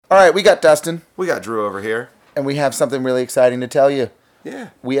All right, we got Dustin. We got Drew over here. And we have something really exciting to tell you.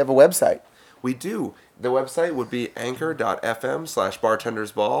 Yeah. We have a website. We do. The website would be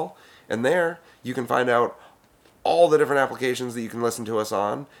anchor.fm/bartendersball. And there you can find out all the different applications that you can listen to us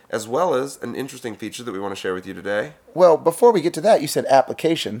on, as well as an interesting feature that we want to share with you today. Well, before we get to that, you said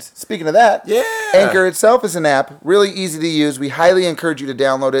applications. Speaking of that, yeah, Anchor itself is an app, really easy to use. We highly encourage you to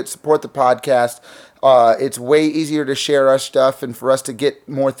download it, support the podcast. It's way easier to share our stuff and for us to get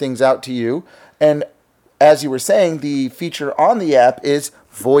more things out to you. And as you were saying, the feature on the app is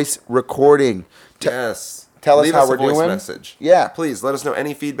voice recording. Yes. Tell us Leave how us we're a voice doing. Message. Yeah. Please let us know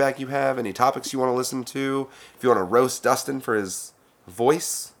any feedback you have, any topics you want to listen to, if you want to roast Dustin for his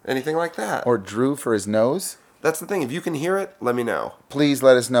voice, anything like that. Or Drew for his nose. That's the thing. If you can hear it, let me know. Please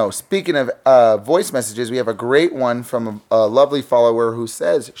let us know. Speaking of voice messages, we have a great one from a lovely follower who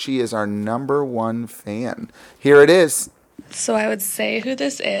says she is our #1 fan. Here it is. So I would say who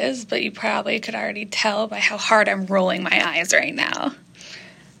this is, but you probably could already tell by how hard I'm rolling my eyes right now.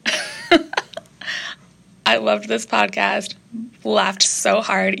 I loved this podcast, laughed so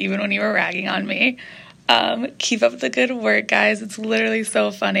hard even when you were ragging on me. Keep up the good work, guys. It's literally so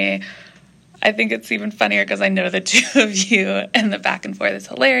funny. I think it's even funnier because I know the two of you, and the back and forth is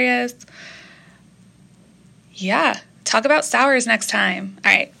hilarious. Yeah, talk about sours next time.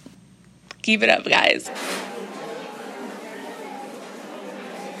 All right, keep it up, guys.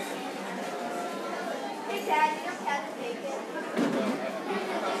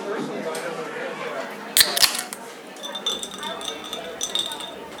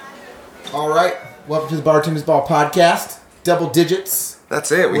 All right, welcome to the Bartenders Ball podcast. Double digits.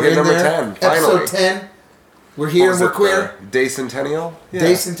 That's it. We We're hit in number there. 10. Finally. Episode 10. We're here and we're queer. Day Centennial? Yeah.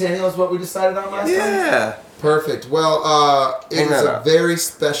 Day Centennial is what we decided on last time? Yeah. Perfect. Well, it is a very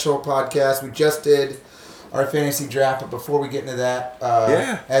special podcast. We just did our fantasy draft, but before we get into that,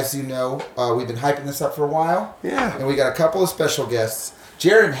 as you know, we've been hyping this up for a while. Yeah. And we got a couple of special guests.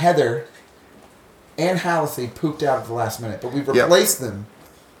 Jared and Heather and Hallisey pooped out at the last minute, but we've replaced them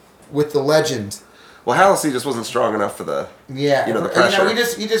with the legend. Well, Hallisey just wasn't strong enough for the the pressure.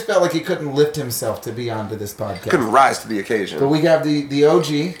 He just felt like he couldn't lift himself to be onto this podcast. Couldn't rise to the occasion. But we have the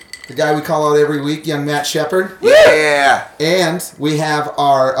OG, the guy we call out every week, young Matt Shepard. Yeah. And we have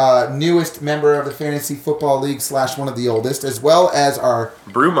our newest member of the Fantasy Football League / one of the oldest, as well as our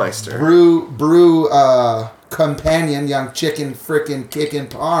Brewmeister. Brew companion, young chicken frickin' kickin'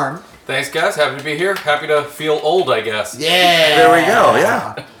 Parm. Thanks, guys. Happy to be here. Happy to feel old, I guess. Yeah. There we go.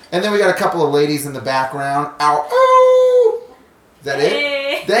 Yeah. And then we got a couple of ladies in the background. Ow! Is that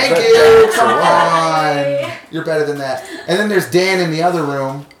it? Thank you. Come on. You're better than that. And then there's Dan in the other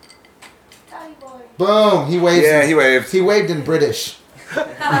room. Boom. He waves. Yeah, he waved. He waved in British.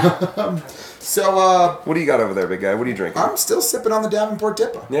 So, what do you got over there, big guy? What are you drinking? I'm still sipping on the Davenport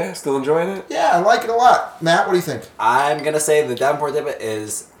Dippa. Yeah, still enjoying it? Yeah, I like it a lot. Matt, what do you think? I'm going to say the Davenport Dippa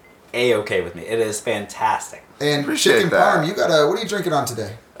is A-okay with me. It is fantastic. And Appreciate Chicken that. Parm, what are you drinking on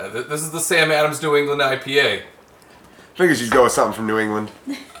today? This is the Sam Adams New England IPA. Figures you'd go with something from New England.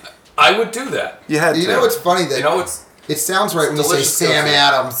 I would do that. You had to. You know what's funny? That it sounds right when you say delicious Sam stuff.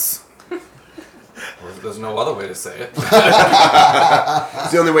 Adams. Well, there's no other way to say it.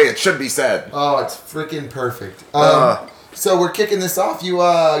 It's the only way it should be said. Oh, it's freaking perfect. So we're kicking this off. You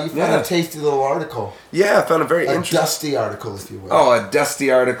found a tasty little article. Yeah, I found a very interesting... dusty article, if you will. Oh, a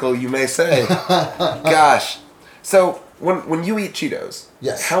dusty article, you may say. Gosh. So, when you eat Cheetos,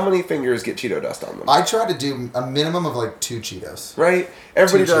 yes, how many fingers get Cheeto dust on them? I try to do a minimum of like 2 Cheetos. Right?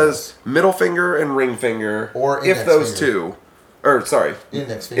 Everybody does middle finger and ring finger. Or if those two. Or, sorry.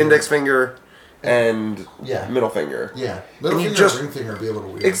 Index finger. Index finger and middle finger. Yeah. Middle and finger and ring finger would be a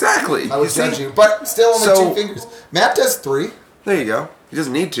little weird. Exactly. I would judge you. But still only 2 fingers. Matt does 3. There you go. He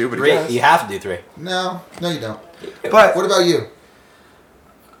doesn't need to, but 3. he does. You have to do 3. No, you don't. But what about you?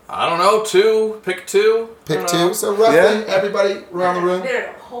 I don't know. 2. Pick 2. Pick 2. So roughly, everybody around the room.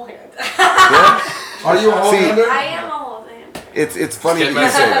 No, whole hand. Are you a whole hander? I am a whole hand. It's funny that you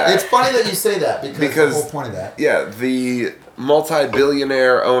say that. It's funny that you say that because the whole point of that. Yeah, the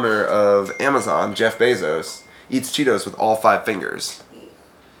multi-billionaire owner of Amazon, Jeff Bezos, eats Cheetos with all 5 fingers.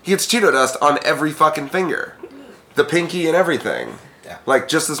 He gets Cheeto dust on every fucking finger. The pinky and everything. Yeah. Like,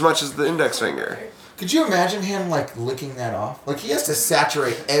 just as much as the index finger. Could you imagine him, like, licking that off? Like, he has to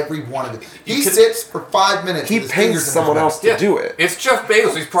saturate every one of it. He sits for 5 minutes. He with his pays fingers in someone his else mouth. to do it. It's Jeff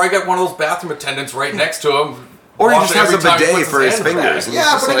Bezos. He's probably got one of those bathroom attendants right next to him. Or he just has a every time he bidet puts for his hand in the fingers. bag.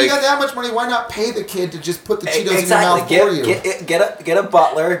 Yeah, but if you got that much money, why not pay the kid to just put the Cheetos in your mouth for you? Get a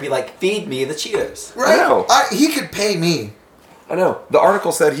butler and be like, feed me the Cheetos. Right? I know. He could pay me. I know. The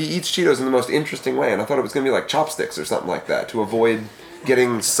article said he eats Cheetos in the most interesting way, and I thought it was going to be like chopsticks or something like that to avoid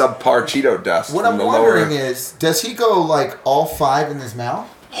getting subpar Cheeto dust What from I'm the wondering lower is, does he go like all 5 in his mouth?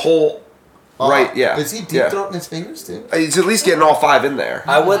 whole. Right, yeah. Is he deep yeah. throating his fingers too? He's at least getting all 5 in there.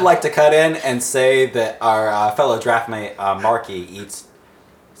 I would like to cut in and say that our fellow draftmate Marky eats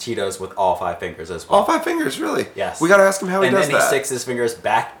Cheetos with all 5 fingers as well. All 5 fingers, really? Yes. We gotta ask him how he and does then he that. sticks his fingers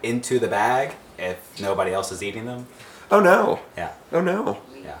back into the bag if nobody else is eating them. Oh no. Yeah. Oh no.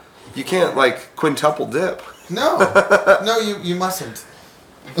 Yeah. You can't like quintuple dip. No, no, you mustn't.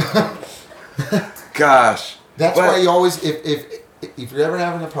 Gosh. That's But- why you always, if you're ever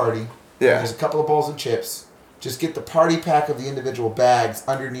having a party, Yeah. and there's a couple of bowls of chips, just get the party pack of the individual bags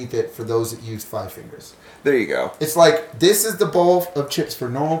underneath it for those that use 5 fingers. There you go. It's like, this is the bowl of chips for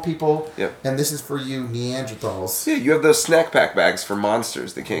normal people, Yep. and this is for you Neanderthals. Yeah, you have those snack pack bags for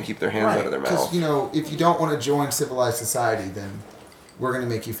monsters that can't keep their hands out of their mouth. Because, you know, if you don't want to join civilized society, then we're going to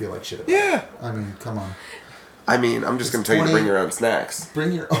make you feel like shit about Yeah. it. I mean, come on. I mean, I'm just It's going to tell you to 20 bring your own snacks.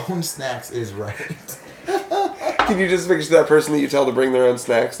 Bring your own snacks is right. Can you just picture that person that you tell to bring their own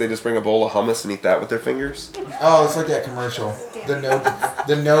snacks? They just bring a bowl of hummus and eat that with their fingers? Oh, it's like that commercial.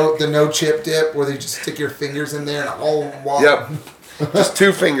 The no chip dip where they just stick your fingers in there and all walk. Yep. Just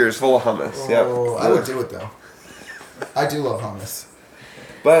 2 fingers full of hummus. Oh, Yep. I would do it though. I do love hummus.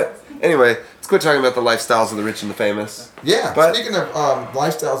 But anyway, let's quit talking about the lifestyles of the rich and the famous. Yeah. But- Speaking of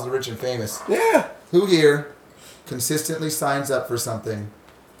lifestyles of the rich and famous, Yeah. who here consistently signs up for something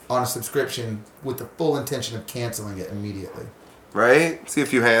on a subscription with the full intention of canceling it immediately? Right? See a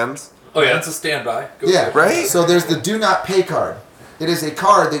few hands. Oh yeah, it's a standby. Go Yeah. for it. Right? So there's the do not pay card. It is a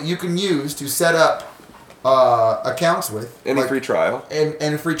card that you can use to set up accounts with. Any like- free trial. and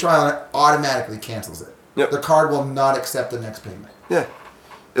a free trial, and it automatically cancels it. Yep. The card will not accept the next payment. Yeah.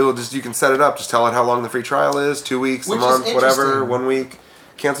 It will just, you can set it up. Just tell it how long the free trial is, 2 weeks, Which a is month, whatever, interesting. 1 week.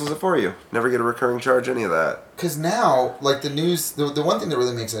 Cancels it for you. Never get a recurring charge, any of that. Because now, like the news, the one thing that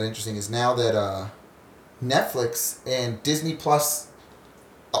really makes that interesting is now that Netflix and Disney Plus,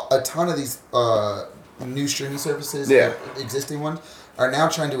 a ton of these new streaming services, Yeah. existing ones, are now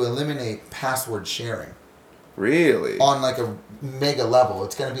trying to eliminate password sharing Really? on like a mega level.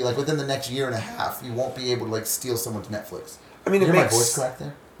 It's going to be like within the next year and a half, you won't be able to like steal someone's Netflix. I mean, You it hear makes... my voice crack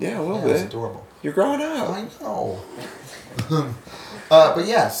there? Yeah, a little Yeah, it's bit. adorable. You're growing up. I know. But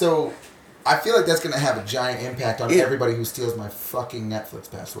yeah, so I feel like that's going to have a giant impact on Yeah. everybody who steals my fucking Netflix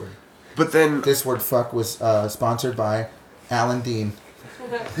password. But then... This word fuck was sponsored by Alan Dean.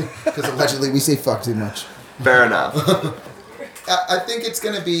 Because allegedly we say fuck too much. Fair enough. I think it's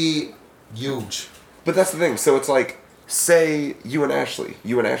going to be huge. But that's the thing. So it's like, say you and Ashley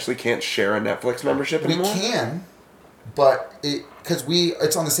can't share a Netflix membership We anymore? can, but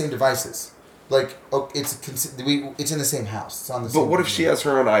it's on the same devices. Like it's in the same house. It's on the same But what if she has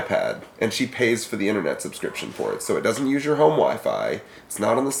her own iPad and she pays for the internet subscription for it? So it doesn't use your home Wi-Fi. It's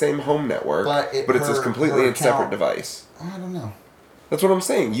not on the same home network. But it's a completely her separate account- device. I don't know. That's what I'm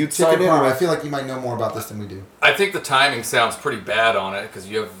saying. You'd Take sign it in apart. I with... feel like you might know more about this than we do. I think the timing sounds pretty bad on it because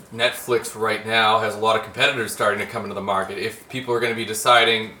you have Netflix right now has a lot of competitors starting to come into the market. If people are going to be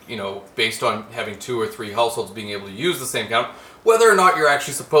deciding, based on having 2 or 3 households being able to use the same account, whether or not you're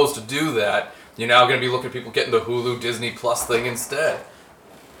actually supposed to do that, you're now going to be looking at people getting the Hulu Disney Plus thing instead.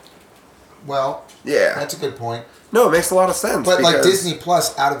 Well, Yeah. that's a good point. No, it makes a lot of sense. But like because- Disney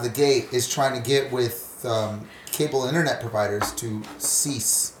Plus out of the gate is trying to get with cable internet providers to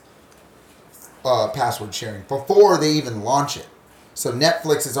cease password sharing before they even launch it. So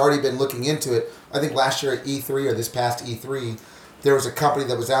Netflix has already been looking into it. I think last year at E3 or this past E3, there was a company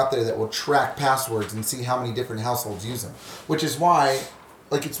that was out there that will track passwords and see how many different households use them. Which is why,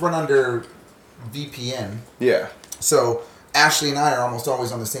 like, it's run under VPN. Yeah. So Ashley and I are almost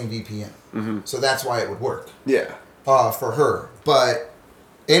always on the same VPN. Mm-hmm. So that's why it would work Yeah. for her.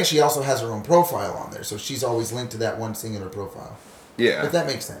 And she also has her own profile on there. So she's always linked to that one singular profile. Yeah. If that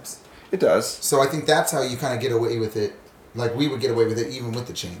makes sense. It does. So I think that's how you kind of get away with it. Like we would get away with it even with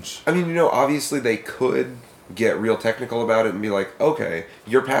the change. I mean, obviously they could get real technical about it and be like, okay,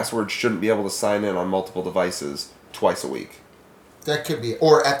 your password shouldn't be able to sign in on multiple devices twice a week. That could be.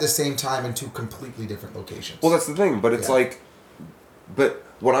 Or at the same time in 2 completely different locations. Well, that's the thing, but it's Yeah. but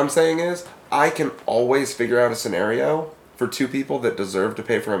what I'm saying is, I can always figure out a scenario for 2 people that deserve to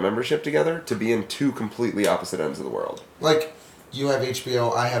pay for a membership together to be in 2 completely opposite ends of the world. Like, you have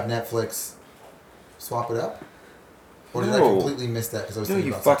HBO, I have Netflix. Swap it up? Or did I No. completely miss that because I was No, thinking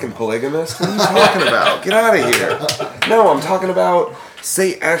you about fucking something else? polygamist. What are you talking about? Get out of here. No, I'm talking about,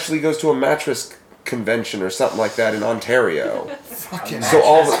 say Ashley goes to a mattress convention or something like that in Ontario. Fucking So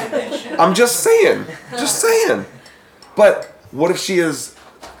I'm just saying. Just saying. But what if she is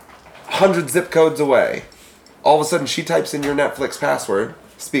 100 zip codes away? All of a sudden, she types in your Netflix password.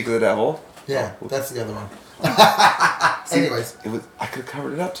 Speak of the devil. Yeah, that's the other one. Anyways. I could have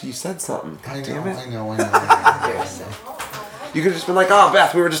covered it up till you said something. God damn it. I know. You could have just been like, oh,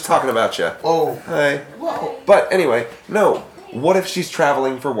 Beth, we were just talking about you. Oh. Hey. Well. But anyway, no. What if she's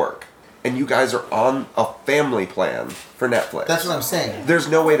traveling for work and you guys are on a family plan for Netflix? That's what I'm saying. There's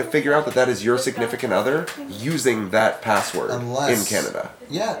no way to figure out that is your significant other using that password in Canada.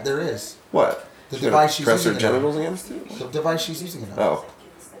 Yeah, there is. What? The device she's press using. Press her genitals against it? The device she's using it on. Oh.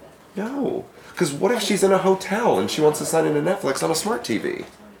 No. Because what if she's in a hotel and she wants to sign into Netflix on a smart TV?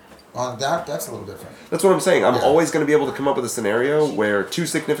 That's a little different. That's what I'm saying. I'm always going to be able to come up with a scenario where two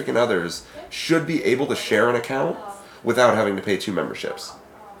significant others should be able to share an account without having to pay 2 memberships.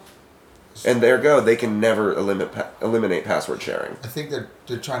 And there go. They can never eliminate password sharing. I think they're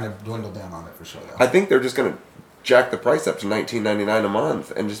trying to dwindle down on it for sure, though. I think they're just going to jack the price up to $19.99 a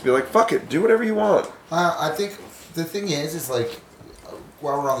month and just be like, fuck it, do whatever you want. I think the thing is like,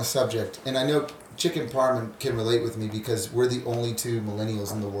 while we're on the subject, and I know Chicken Parman can relate with me because we're the only 2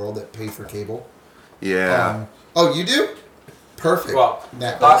 millennials in the world that pay for cable. Yeah. Oh, you do? Perfect. Well,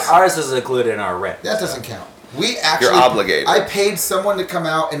 That ours is included in our rent. That doesn't count. We actually... You're obligated. I paid someone to come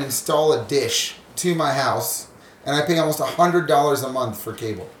out and install a dish to my house, and I pay almost $100 a month for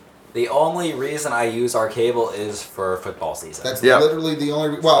cable. The only reason I use our cable is for football season. That's literally the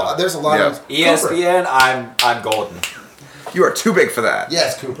only... Well, there's a lot of... ESPN, I'm golden. You are too big for that.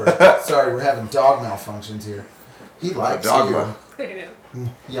 Yes, Cooper. Sorry, we're having dog malfunctions here. He likes dogma. you,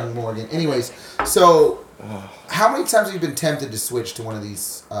 young Morgan. Anyways, so how many times have you been tempted to switch to one of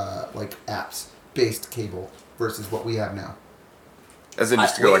these like apps-based cable versus what we have now? As in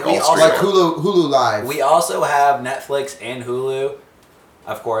just to go like we all also- straight Like on. Hulu Live. We also have Netflix and Hulu.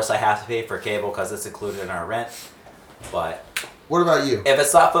 Of course, I have to pay for cable because it's included in our rent. But What about you? if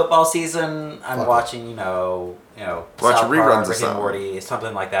it's not football season, I'm Fuck watching, Watch South reruns Park, of Rick and something. Morty,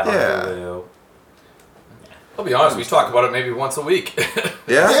 something like that Yeah. on Hulu. I'll be honest, we talk about it maybe once a week.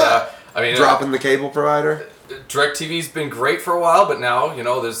 Yeah? I mean, Dropping the cable provider? DirecTV's been great for a while, but now,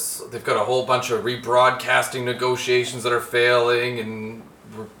 they've got a whole bunch of rebroadcasting negotiations that are failing, and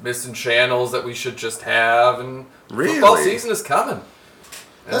we're missing channels that we should just have, and Really? football season is coming.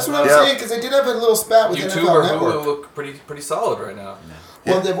 That's what I'm Yeah. saying, because they did have a little spat with YouTube NFL or Network. Hulu look pretty solid right now.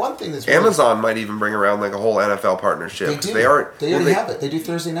 Well, the one thing that's really, Amazon might even bring around like a whole NFL partnership. they do. They aren't. They already have it. They do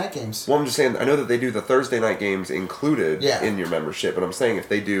Thursday night games. Well, I'm just saying. I know that they do the Thursday night games included Yeah. in your membership, but I'm saying if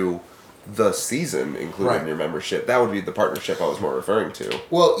they do the season included Right. in your membership, that would be the partnership I was more referring to.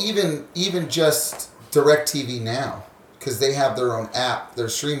 Well, even just DirecTV Now, because they have their own app, their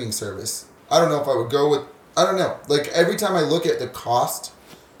streaming service. I don't know if I would go with. I don't know. Like every time I look at the cost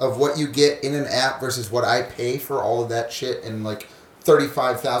of what you get in an app versus what I pay for all of that shit and like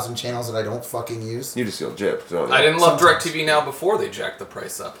 35,000 channels that I don't fucking use. You just feel gypped, don't you? I didn't love Sometimes. DirecTV Now before they jacked the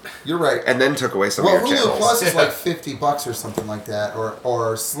price up. You're right. And then took away some Well, of your Hulu channels. Plus is like $50 or something like that,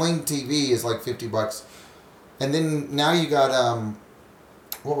 or Sling TV is like $50, and then now you got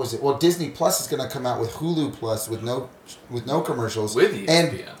what was it? Well, Disney Plus is going to come out with Hulu Plus with no commercials With ESPN.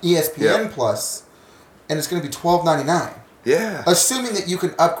 and ESPN Yeah. Plus, and it's going to be $12.99. Yeah. Assuming that you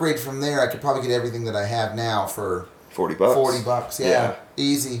can upgrade from there, I could probably get everything that I have now for $40. $40. Yeah,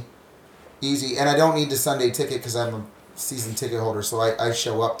 easy, and I don't need the Sunday ticket because I'm a season ticket holder, so I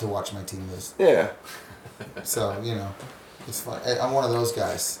show up to watch my team lose. Yeah. So, it's fun. I'm one of those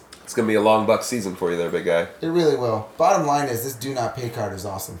guys. It's going to be a long buck season for you there, big guy. It really will. Bottom line is, this do not pay card is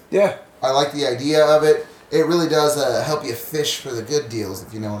awesome. Yeah. I like the idea of it. It really does help you fish for the good deals,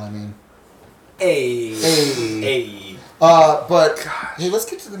 if you know what I mean. Hey. But, hey, let's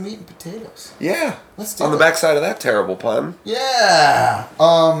get to the meat and potatoes. Yeah. Let's do On the it. backside of that terrible pun. Yeah.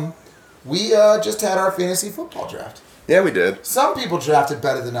 We just had our fantasy football draft. Yeah, we did. Some people drafted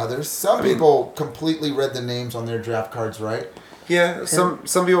better than others. Some people completely read the names on their draft cards right. Yeah, some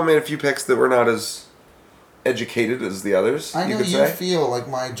people made a few picks that were not as educated as the others. I know could you say. feel like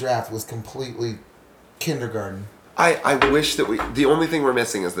my draft was completely kindergarten. I wish that the only thing we're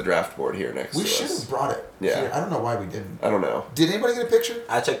missing is the draft board here next We to should us. have brought it. Yeah. Here. I don't know why we didn't. I don't know. Did anybody get a picture?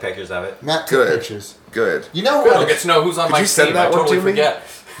 I took pictures of it. Matt took Good. pictures. Good. You know Good, I'll what? get to know who's on Could my you send team. that I one totally to me? forget.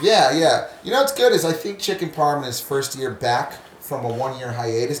 Yeah. You know what's good is I think Chicken Parman, his first year back from a 1-year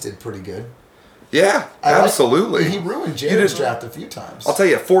hiatus, did pretty good. Yeah, absolutely. He ruined You Jared's did- draft a few times. I'll tell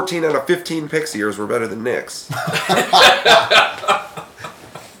you, 14 out of 15 picks of yours were better than Nick's.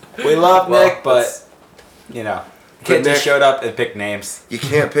 We love Well, Nick, but, kid Nick- just showed up and picked names. You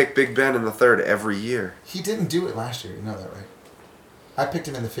can't pick Big Ben in the third every year. He didn't do it last year. You know that, right? I picked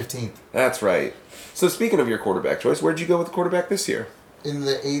him in the 15th. That's right. So speaking of your quarterback choice, where'd you go with the quarterback this year? in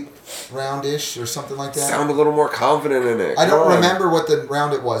the 8th round-ish or something like that. Sound a little more confident in it. I don't Come on. remember what the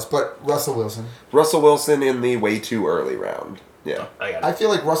round it was, but Russell Wilson. Russell Wilson in the way too early round. Yeah. I feel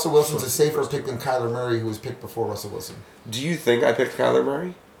like Russell Wilson's a safer pick than Kyler Murray, who was picked before Russell Wilson. Do you think I picked Kyler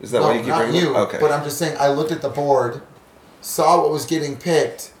Murray? Is that No, why you keep not bringing you. up? Okay. But I'm just saying, I looked at the board, saw what was getting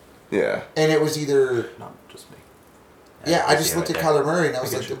picked, Yeah. and it was either... Not just me. Yeah, I just looked at Kyler Murray, and I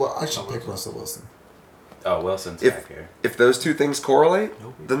was I like, get you. well, I should pick Russell Wilson. Oh, Wilson's If back here. if those two things correlate,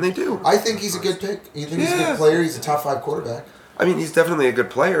 then they do. I think he's a good pick. You think he's a Yeah. good player? He's a top 5 quarterback. I mean, he's definitely a good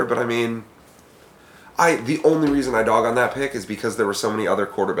player, but I mean, the only reason I dog on that pick is because there were so many other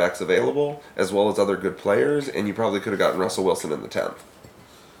quarterbacks available, as well as other good players, and you probably could have gotten Russell Wilson in the 10th.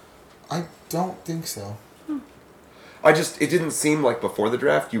 I don't think so. It didn't seem like before the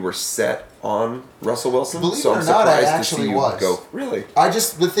draft you were set on Russell Wilson. Believe so it I'm or not, I surprised to actually see you was. go. Really?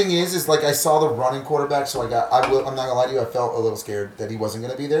 The thing is like I saw the running quarterback, so I'm not gonna lie to you, I felt a little scared that he wasn't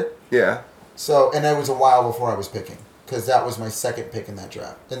gonna be there. Yeah. So, and it was a while before I was picking, because that was my second pick in that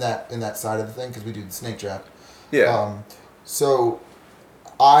draft, in that side of the thing, because we do the snake draft. Yeah. So,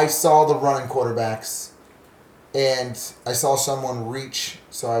 I saw the running quarterbacks, and I saw someone reach,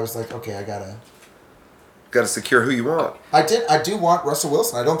 so I was like, okay, I gotta. Got to secure who you want. I do want Russell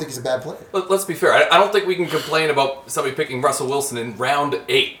Wilson. I don't think he's a bad player. Let's be fair. I don't think we can complain about somebody picking Russell Wilson in round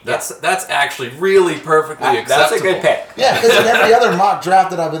 8. That's actually really perfectly acceptable. That's a good pick. Yeah, because in every other mock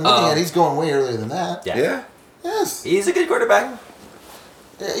draft that I've been looking at, he's going way earlier than that. Yeah. Yeah. Yes. He's a good quarterback.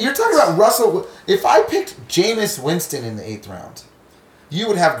 You're talking about Russell. If I picked Jameis Winston in the 8th round, you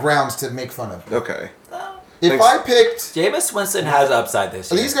would have grounds to make fun of me. Okay. If Thanks. I picked... Jameis Winston has upside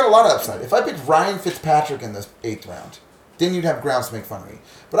this year. He's got a lot of upside. If I picked Ryan Fitzpatrick in the 8th round, then you'd have grounds to make fun of me.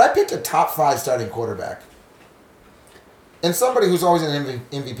 But I picked a top 5 starting quarterback. And somebody who's always in an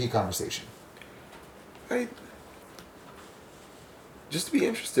MVP conversation. Just to be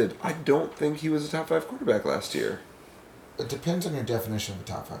interested, I don't think he was a top 5 quarterback last year. It depends on your definition of a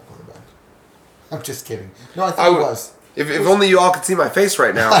top 5 quarterback. I'm just kidding. No, I think he was. If only you all could see my face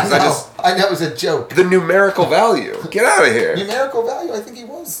right now. 'Cause I know it was a joke. The numerical value. Get out of here. Numerical value, I think he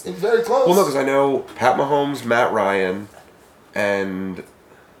was. It's very close. Well, no, because I know Pat Mahomes, Matt Ryan, and...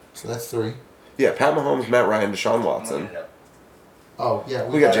 So that's 3. Yeah, Pat Mahomes, Matt Ryan, Deshaun Watson. Oh, yeah.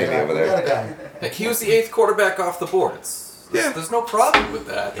 We got a Jamie guy. over We there. got a guy. He was the 8th quarterback off the board. Yeah. There's no problem with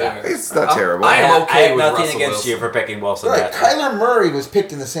that. Yeah. there. It's not terrible. I am I okay have with nothing Russell against Wilson. you for picking Wilson. Right, that Kyler Murray was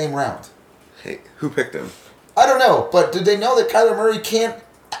picked in the same round. Hey, who picked him? I don't know, but did they know that Kyler Murray can't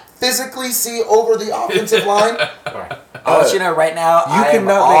physically see over the offensive line? I'll let you know right now. You I am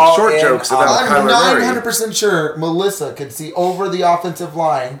cannot make all short in jokes on- about I'm Kyler Murray. 900% sure Melissa could see over the offensive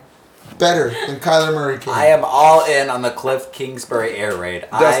line better than Kyler Murray can. I am all in on the Cliff Kingsbury air raid.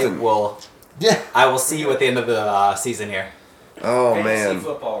 Dustin. Yeah. I will see you at the end of the season here. Oh, Fantasy man.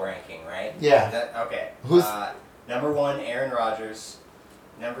 football ranking, right? Yeah. Okay. Who's- number 1, Aaron Rodgers.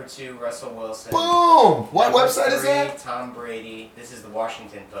 Number 2, Russell Wilson. Boom! What Number website is 3, that? Tom Brady. This is the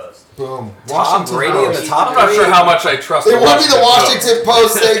Washington Post. Boom. Tom Brady in the Post. top I'm not sure how much I trust It the would be the Washington Washington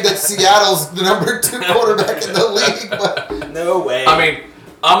Post saying that Seattle's the number 2 quarterback in the league, but No way. I mean,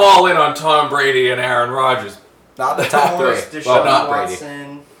 I'm all in on Tom Brady and Aaron Rodgers. not the top 4's 3. Deshaun Well, not Brady.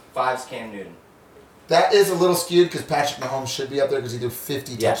 Watson. 5's Cam Newton. that is a little skewed because Patrick Mahomes should be up there because he did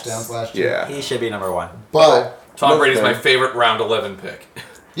 50 Yes. touchdowns last year. Yeah. He should be number 1. But Tom Look, Brady's my man. favorite round 11 pick.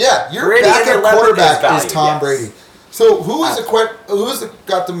 yeah, your Brady backup at 11 quarterback is value, is Tom yes. Brady. So who's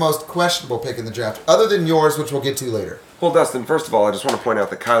got the most questionable pick in the draft, other than yours, which we'll get to later? Well, Dustin, first of all, I just want to point out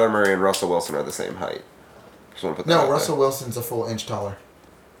that Kyler Murray and Russell Wilson are the same height. Just want to put that No, out Russell there. Wilson's a full inch taller.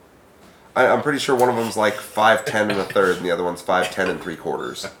 I'm pretty sure one of them's like 5'10 and a third, and the other one's 5'10 and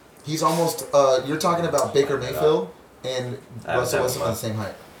 3/4. He's almost. You're talking about Baker Mayfield and Russell Wilson on the same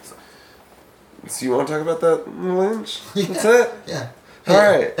height. So you want to talk about that little inch? That's Yeah. it? Yeah. All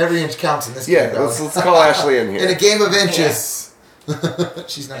right. Every inch counts in this Yeah, game. let's call Ashley in here. In a game of inches.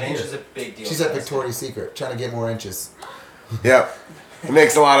 She's not An inch here. is a big deal. She's at Victoria's Secret trying to get more inches. Yep. It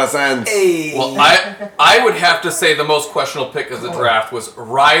makes a lot of sense. Hey. Well, I would have to say the most questionable pick of the draft was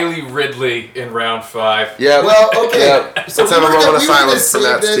Riley Ridley in round 5. Yep. Well, okay. Yep. So Let's have a moment of silence for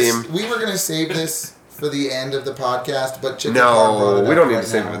that this. team. We were going to save this for the end of the podcast, but Chicken Parm brought it No, we up don't need right to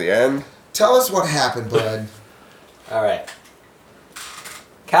save now. it for the end. Tell us what happened, bud. All right.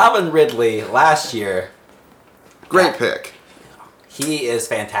 Calvin Ridley last year, Great pick. he is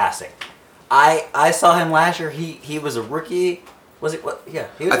fantastic. I saw him last year. He was a rookie. Was it what? Yeah.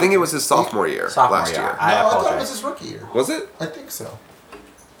 He was I think it was his sophomore year Sophomore last year. year. I No, I thought it apologize. was his rookie year. Was it? I think so.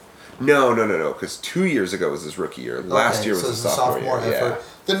 No, because 2 years ago was his rookie year. Last Okay, year was so his it's a sophomore year. effort.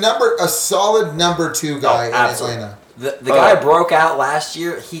 a solid number 2 guy in absolutely. Atlanta. The guy broke out last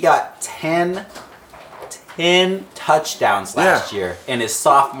year. He got 10 touchdowns last year in his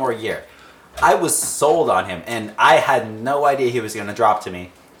sophomore year. I was sold on him, and I had no idea he was going to drop to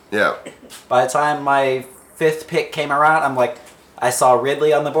me. Yeah. By the time my 5th pick came around, I'm like, I saw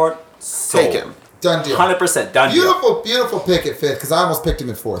Ridley on the board. Sold. Take him. Done deal. 100% done deal. Beautiful pick at 5th because I almost picked him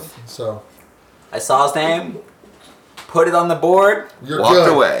at 4th. So I saw his name, put it on the board, you're Walked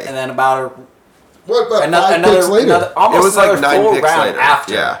good. away. and then about What about 5 picks later? almost It was like 9 full picks round later.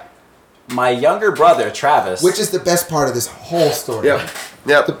 after. Yeah. My younger brother, Travis. Which is the best part of this whole story. Yep.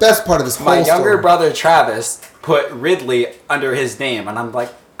 Yep. The best part of this whole My story. younger brother Travis put Ridley under his name, and I'm like,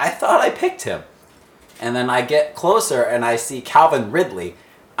 I thought I picked him. And then I get closer and I see Calvin Ridley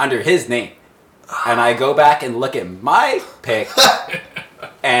under his name. And I go back and look at my pick,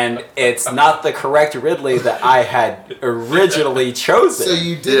 and it's not the correct Ridley that I had originally chosen. So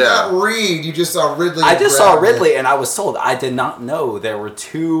you did not read. You just saw Ridley. I and just saw grabbed it. Ridley and I was sold. I did not know there were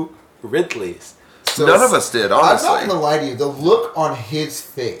 2 Ridleys. So None of us did, honestly. I'm not gonna lie to you. The look on his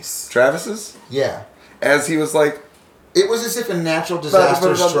face. Travis's? Yeah. As he was like, It was as if a natural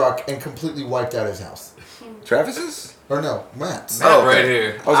disaster struck and completely wiped out his house. Travis's? Or no, Matt's. Oh, right okay.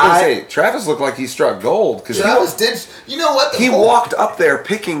 here. I was going to say, Travis looked like he struck gold because Travis did. You know what? he walked up there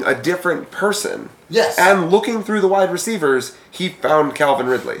picking a different person. Yes. And looking through the wide receivers, he found Calvin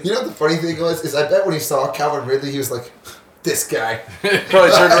Ridley. You know what the funny thing was? Is I bet when he saw Calvin Ridley, he was like, this guy.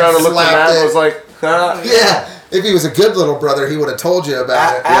 Probably turned around and looked at Slapped Matt and it. was like, ah. Yeah. If he was a good little brother, he would have told you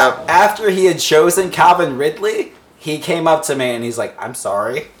about it. After he had chosen Calvin Ridley, he came up to me and he's like, "I'm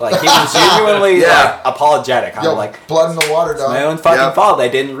sorry." Like he was genuinely Yeah. like apologetic. I'm Yo, like, blood in the water, "It's my dog. own fucking Yep. fault. I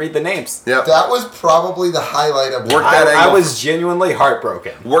didn't read the names." Yep. That was probably the highlight of Work that I angle. was genuinely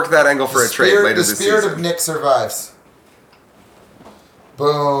heartbroken. Work that angle for a trade later The this spirit season. of Nick survives.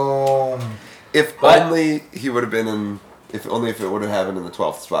 Boom. If But- only he would have been in. If only if it would have happened in the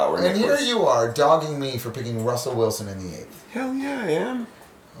 12th spot where And Nick here was. you are, dogging me for picking Russell Wilson in the 8th. Hell yeah, I am.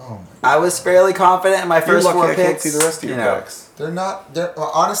 Oh my. I was fairly confident in my You're first lucky 4 I can't picks. see the rest of your you know. picks.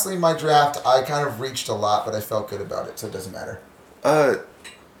 Well, honestly, my draft, I kind of reached a lot, but I felt good about it, so it doesn't matter.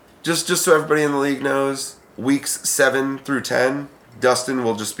 Just so everybody in the league knows, weeks 7 through 10, Dustin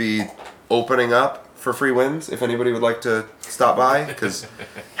will just be opening up for free wins if anybody would like to stop by, because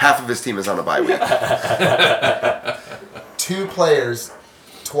half of his team is on a bye week. 2 players,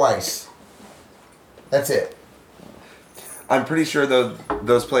 twice. That's it. I'm pretty sure though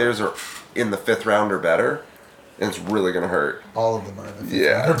those players are in the 5th round or better, and it's really gonna hurt. All of them are in the 5th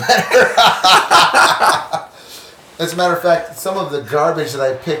Yeah. round or better. As a matter of fact, some of the garbage that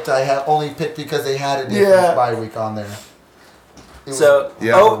I picked, I have only picked because they had a different Yeah. bye week on there. It was So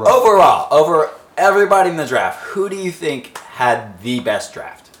Yeah. rough. overall, over everybody in the draft, who do you think had the best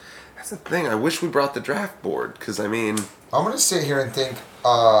draft? That's the thing. I wish we brought the draft board, because I mean, I'm gonna sit here and think.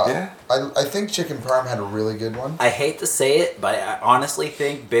 Yeah. I think Chicken Parm had a really good one. I hate to say it, but I honestly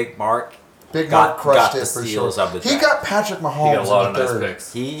think Big Mark Big got- Mark crushed got it the for steals sure. of the He draft. got Patrick Mahomes He got a lot in of the nice third.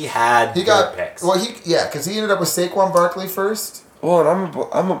 picks. he had He good got picks. because he ended up with Saquon Barkley first. well, and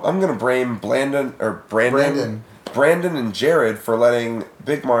I'm gonna blame Brandon and Jared for letting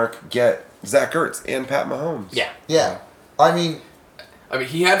Big Mark get Zach Ertz and Pat Mahomes. Yeah. Yeah, I mean,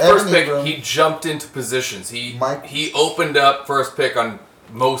 He had Evan first pick. Ingram. He jumped into positions. He Mike- he opened up first pick on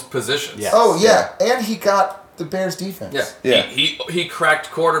most positions. Yeah. oh yeah, and he got the Bears defense. Yeah. Yeah. He cracked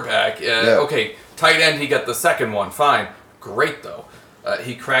quarterback. Okay, tight end. He got the second one. Fine. Great though.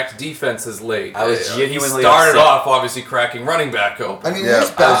 He cracked defenses late. I was He genuinely started upset. off obviously cracking running back open. I mean, Yeah. his I was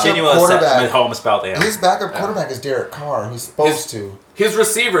backup genuinely upset with quarterback. Holmes about that. His backup quarterback is Derek Carr. He's supposed to. His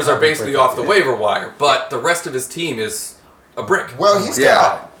receivers are basically break off the waiver wire, but the rest of his team is a brick. Well, he's Yeah,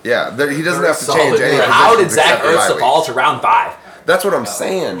 got. yeah. He doesn't Very have to change solid. any. Yeah. How did positions Zach except for Ertz bye the ball weeks. to round 5? That's what I'm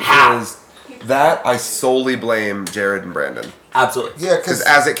saying. How? Is that I solely blame Jared and Brandon, Absolutely. Yeah, because because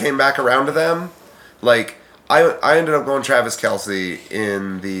as it came back around to them, like I ended up going Travis Kelce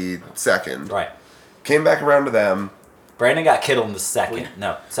in the 2nd. Right. Came back around to them. Brandon got Kittle in the 2nd.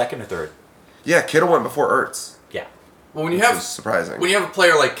 No, 2nd or 3rd. Yeah, Kittle went before Ertz. Yeah. Well, when you Which have was surprising. When you have a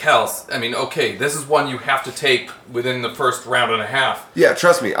player like Kels, I mean, okay, this is one you have to take within the first round and a half. Yeah,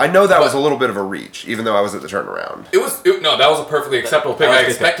 trust me. I know that was But- a little bit of a reach, even though I was at the turnaround. No, that was a perfectly acceptable pick. That was I a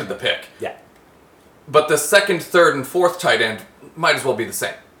good expected the pick. Yeah. But the second, third, and fourth tight end might as well be the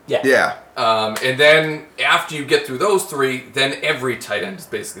same. Yeah. Yeah. And then after you get through those 3, then every tight end is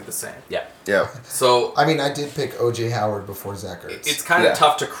basically the same. Yeah. Yeah. So I mean, I did pick O.J. Howard before Zach Ertz. it's kind of Yeah.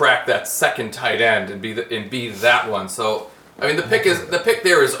 tough to crack that second tight end and be that one. So I mean, the pick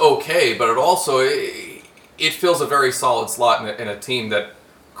there is okay, but it also it fills a very solid slot in a team that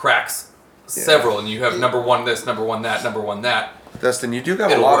cracks several, and you have number one this, number one that, number one that. Dustin, you do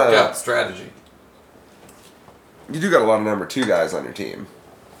got It'll a lot work of out strategy. You do got a lot of number 2 guys on your team.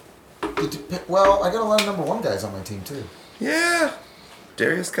 Well, I got a lot of number 1 guys on my team too. Yeah,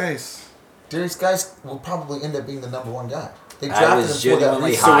 Darius Geis. Darius Geis will probably end up being the number 1 guy. They I drafted was him for that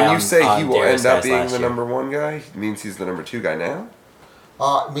genuinely reason. So when high you say on he will Darius end up Geis being last the year. number 1 guy, it means he's the number 2 guy now.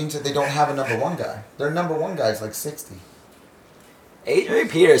 It means that they don't have a number 1 guy. Their number 1 guy is like 60. Adrian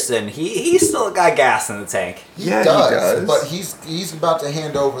Peterson, he's still got gas in the tank. He Yeah, he does, does. but he's about to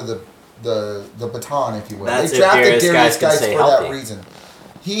hand over the baton, if you will. That's they if drafted Darius Darius Geis can Geis stay for healthy. that reason.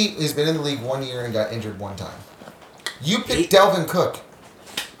 He has been in the league 1 year and got injured 1 time. You picked Dalvin Cook.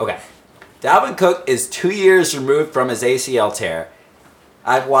 Okay. Dalvin Cook is 2 years removed from his ACL tear.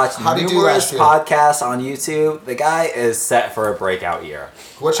 I've watched How'd he do numerous last year? podcasts on YouTube. The guy is set for a breakout year.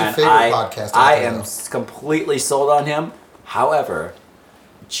 What's your And favorite podcast out I there, am though? completely sold on him. However,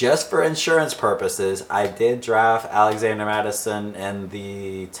 just for insurance purposes, I did draft Alexander Madison in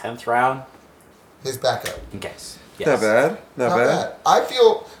the 10th round. His backup. In case. Not Yes. bad. Not bad. I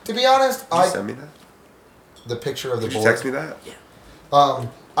feel, to be honest, Did you send me that? the picture of the Did you board. text me that?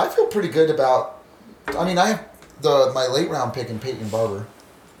 I feel pretty good about. I mean, I have my late round pick in Peyton Barber,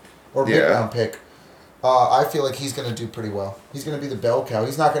 or mid round pick. I feel like he's going to do pretty well. He's going to be the bell cow.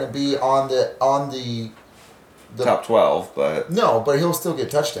 He's not going to be on the Top 12, but no, but he'll still get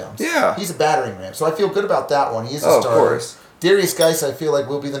touchdowns. Yeah. He's a battering ram, so I feel good about that one. He's a of starter. course. Darius Geis, I feel like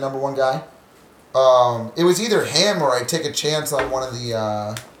will be the number 1 guy. It was either him or I take a chance on one of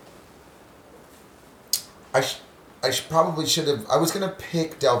the. I probably should have. I was gonna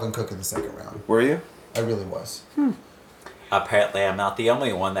pick Dalvin Cook in the 2nd round. Were you? I really was. Apparently, I'm not the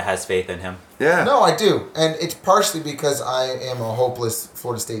only one that has faith in him. Yeah. No, I do, and it's partially because I am a hopeless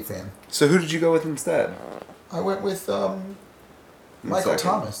Florida State fan. So who did you go with instead? I went with In Michael second?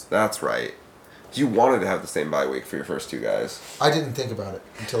 Thomas. That's right. You wanted to have the same bye week for your first 2 guys. I didn't think about it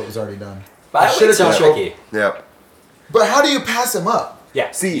until it was already done. But I should've so done- tricky. Yep. But how do you pass him up?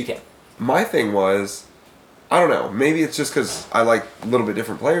 Yeah, See, you can. my thing was, I don't know, maybe it's just because I like a little bit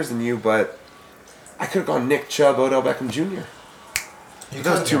different players than you, but I could have gone Nick Chubb, Odell Beckham Jr.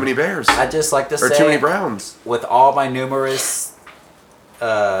 That was too many Bears. I just like to Or say, too many Browns. with all my numerous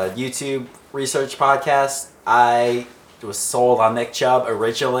YouTube research podcasts, I was sold on Nick Chubb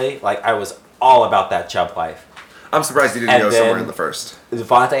originally. Like, I was all about that Chubb life. I'm surprised he didn't And go somewhere then- in the first.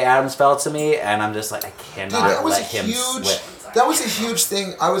 Devontae Adams fell to me, and I'm just like, I Dude, cannot that was a let him huge. slip. That was a huge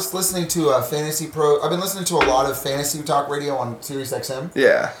thing. I was listening to Fantasy Pro. I've been listening to a lot of fantasy talk radio on Sirius XM.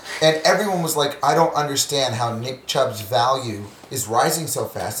 Yeah. And everyone was like, I don't understand how Nick Chubb's value is rising so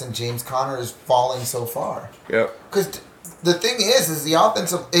fast and James Conner is falling so far. Yep. Because the thing is the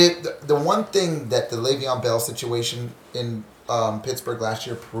offensive... the one thing that the Le'Veon Bell situation in Pittsburgh last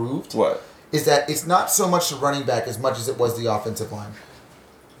year proved What? is that it's not so much the running back as much as it was the offensive line.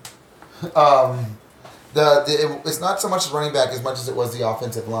 It's not so much the running back as much as it was the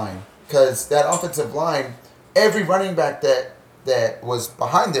offensive line. Because that offensive line, every running back that was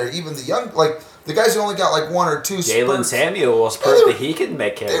behind there, even the young, like the guys who only got like 1 or 2 Jalen spurts, Samuels proved that he can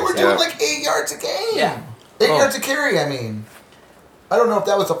make carries. they were doing like 8 yards a game. Yeah. 8 yards a carry, I mean. I don't know if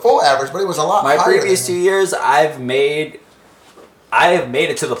that was a full average, but it was a lot My higher. previous 2 years, I have made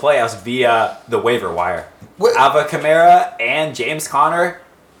it to the playoffs via the waiver wire. What- Alva Kamara and James Conner,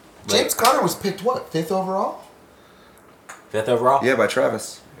 James Conner was picked, what, 5th overall? 5th overall. Yeah, by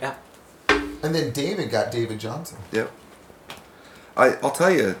Travis. Yeah. And then David got David Johnson. Yep. I'll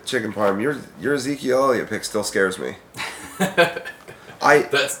tell you, Chicken Parm, your Ezekiel Elliott pick still scares me.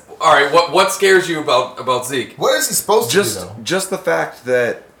 That's all right. What scares you about Zeke? What is he supposed to do, though? Just the fact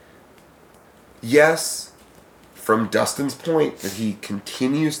that, yes, from Dustin's point that he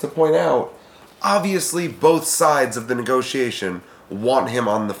continues to point out, obviously both sides of the negotiation want him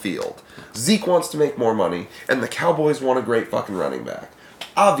on the field. Zeke wants to make more money, and the Cowboys want a great fucking running back.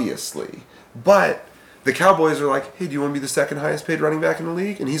 Obviously. But the Cowboys are like, hey, do you want to be the 2nd highest paid running back in the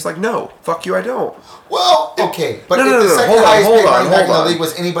league? And he's like, no, fuck you, I don't. Well, okay, but No, if no, the no, second hold on, highest hold paid on, running back in hold the on. league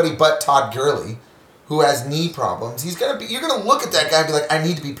was anybody but Todd Gurley, who has knee problems, you're gonna look at that guy and be like, I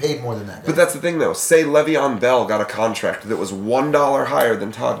need to be paid more than that guy. But that's the thing, though. Say Le'Veon Bell got a contract that was $1 higher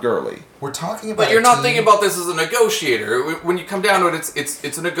than Todd Gurley. We're talking about. But you're a not team- thinking about this as a negotiator. When you come down to it,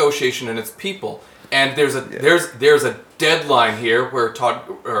 it's a negotiation and it's people. And there's a deadline here where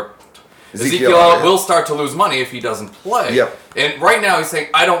Ezekiel Elliott will start to lose money if he doesn't play. Yep. And right now he's saying,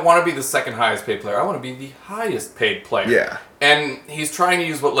 I don't want to be the 2nd highest paid player. I want to be the highest paid player. Yeah. And he's trying to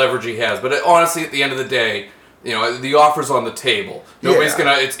use what leverage he has. But honestly, at the end of the day, You know, the offer's on the table. Nobody's Yeah.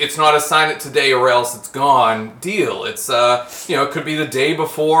 gonna. It's not a sign it today or else it's gone deal. It's you know, it could be the day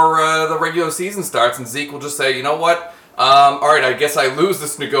before the regular season starts, and Zeke will just say, you know what, all right, I guess I lose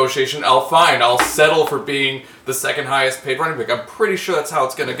this negotiation. I'll settle for being the second highest paid running back. I'm pretty sure that's how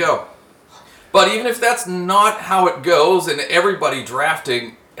it's gonna go. But even if that's not how it goes, and everybody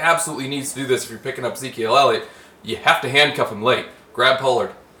drafting absolutely needs to do this, if you're picking up Ezekiel Elliott, you have to handcuff him late. Grab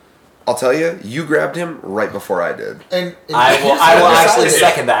Pollard. I'll tell you, you grabbed him right before I did. And I will here's what I actually decided.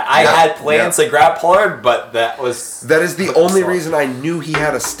 second that. I Yeah, had plans to grab Pollard, but that was... That is the only Sorry. reason I knew he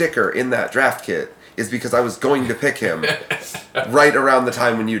had a sticker in that draft kit, is because I was going to pick him right around the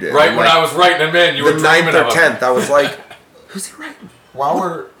time when you did. Right And, when like, I was writing him in, you were the dreaming 9th or of him. 10th, I was like, who's he writing? While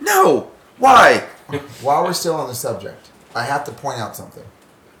Why? we're still on the subject, I have to point out something.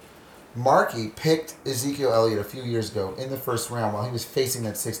 Markey picked Ezekiel Elliott a few years ago in the first round while he was facing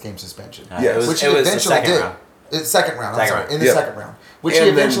that 6-game suspension. Yes. It was, Which it he was the eventually second did. round. Second round, I'm Second sorry. round. In the Yep. second round. Which he And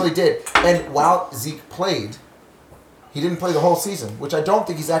then- eventually did. And while Zeke played, he didn't play the whole season, which I don't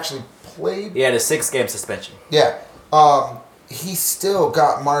think he's actually played. He had a 6-game suspension. Yeah. He still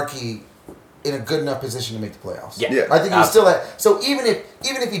got Markey in a good enough position to make the playoffs. Yeah. Yeah. I think he was still at. So even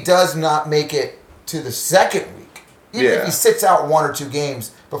if he does not make it to the second week, even if Yeah. he sits out 1 or 2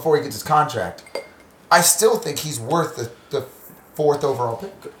 games before he gets his contract, I still think he's worth the 4th overall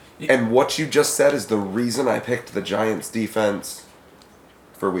pick. And what you just said is the reason I picked the Giants defense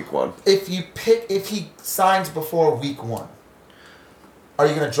for week 1. If he signs before week 1, are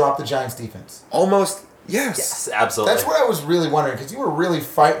you going to drop the Giants defense? Almost, yes. Yes, absolutely. That's what I was really wondering, because you were really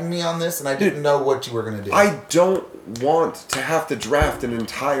fighting me on this, and I didn't know what you were going to do. I don't want to have to draft an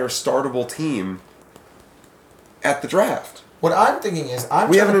entire startable team at the draft. What I'm thinking is,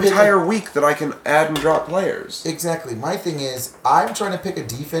 We have an trying to pick entire week that I can add and drop players. Exactly. My thing is, I'm trying to pick a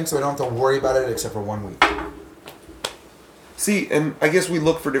defense so I don't have to worry about it except for 1 week. See, and I guess we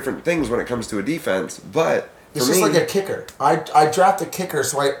look for different things when it comes to a defense, but It's for just me, like a kicker. I draft a kicker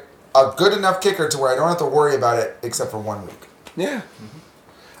so a good enough kicker to where I don't have to worry about it except for 1 week. yeah.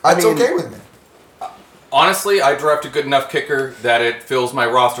 That's mean- okay with me. Honestly, I draft a good enough kicker that it fills my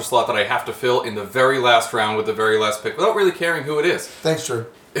roster slot that I have to fill in the very last round with the very last pick without really caring who it is. Thanks, Drew.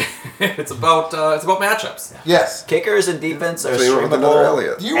 It's about matchups. Yes. Kickers and defense are So you went with another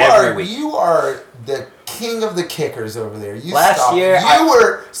streamable. Elliott. Every week. You are the king of the kickers over there. You Last stop. year, you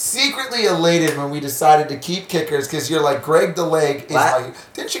were secretly elated when we decided to keep kickers because you're like Greg the leg is like.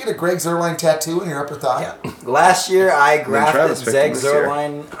 Didn't you get a Greg Zerline tattoo in your upper thigh? Yeah. Last year, I grafted Travis picked Zeg him this year.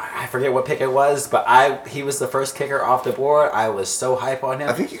 Zerline. I forget what pick it was, but he was the first kicker off the board. I was so hype on him.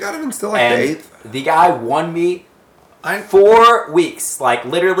 I think you got him in still like and the 8th. the guy won me 4 weeks. Like,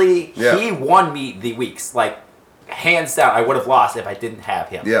 literally, Yeah. he won me the weeks. Like, hands down, I would have lost if I didn't have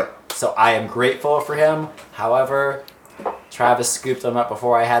him. Yep. So I am grateful for him. However, Travis scooped him up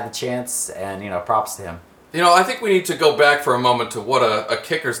before I had the chance, and, props to him. You know, I think we need to go back for a moment to what a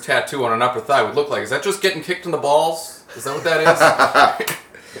kicker's tattoo on an upper thigh would look like. Is that just getting kicked in the balls? Is that what that is?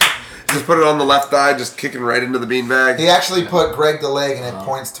 Just put it on the left thigh, just kicking right into the beanbag. He actually put Greg the leg and it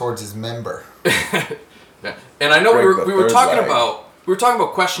points towards his member. Yeah. And I know Greg we were the talking third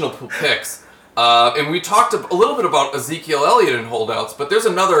about questionable picks, and we talked a little bit about Ezekiel Elliott and holdouts, but there's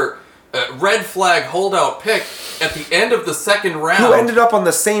another red flag holdout pick at the end of the second round. Who ended up on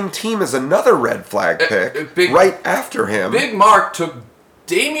the same team as another red flag pick Big- right after him. Big Mark took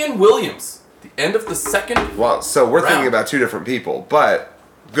Damian Williams. The end of the second. Well, so we're thinking round. about two different people, but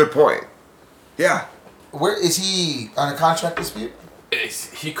good point. Yeah. Where is he on a contract dispute?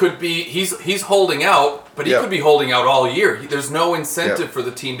 He could be. He's holding out, but he Yep. could be holding out all year. There's no incentive Yep. for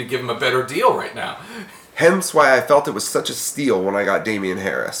the team to give him a better deal right now. Hence why I felt it was such a steal when I got Damian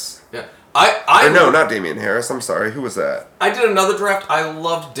Harris. Yeah, I Or no, not Damian Harris. I'm sorry. Who was that? I did another draft. I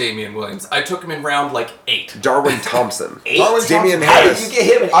loved Damian Williams. I took him in round like 8. Darwin Thompson. Darwin Damian Thompson. How Harris. did you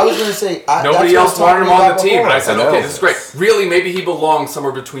get him? I was going to say Nobody else wanted him on the team, and I said, I know. "Okay, this is great." Really, maybe he belongs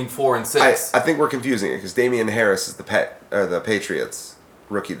somewhere between 4 and 6. I think we're confusing it because Damian Harris is the Patriots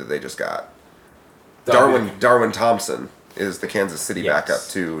rookie that they just got. Darwin Thompson is the Kansas City Yes. backup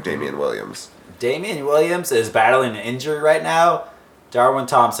to Damian Williams. Damian Williams is battling an injury right now. Darwin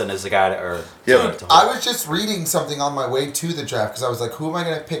Thompson is the guy to Yeah. I was just reading something on my way to the draft because I was like, who am I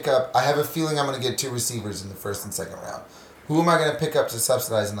going to pick up? I have a feeling I'm going to get 2 receivers in the first and second round. Who am I going to pick up to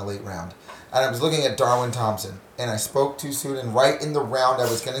subsidize in the late round? And I was looking at Darwin Thompson, and I spoke too soon, and right in the round I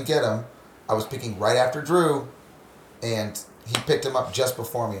was going to get him, I was picking right after Drew, and he picked him up just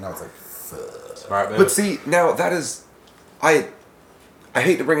before me, and I was like, fuck. Smart move. But see, now that is, I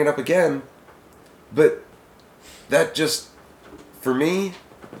hate to bring it up again, but that just, for me,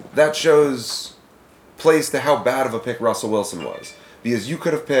 that shows plays to how bad of a pick Russell Wilson was. Because you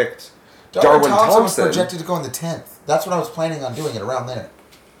could have picked Darwin Darwin Thompson was Thompson. projected to go in the 10th. That's what I was planning on doing it around there.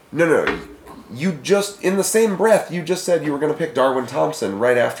 No. You just, in the same breath, you just said you were going to pick Darwin Thompson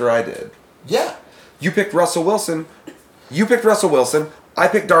right after I did. Yeah. You picked Russell Wilson. You picked Russell Wilson. I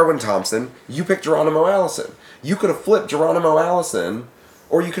picked Darwin Thompson. You picked Geronimo Allison. You could have flipped Geronimo Allison,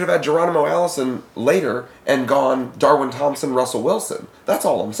 or you could have had Geronimo Allison later and gone Darwin Thompson, Russell Wilson. That's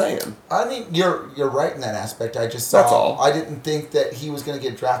all I'm saying. I mean, you're right in that aspect. I just saw. That's all. I didn't think that he was going to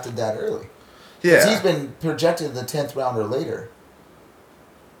get drafted that early. 'Cause Yeah. he's been projected in the 10th round or later.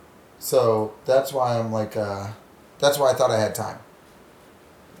 So that's why I'm like, that's why I thought I had time.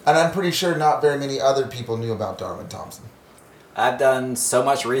 And I'm pretty sure not very many other people knew about Darwin Thompson. I've done so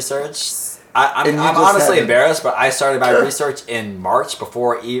much research. And I'm you just honestly haven't- embarrassed, but I started my Sure. research in March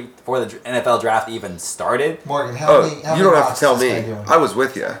before the NFL draft even started. Morgan, how Oh, many you many don't have mocks to tell is this guy me. doing? I was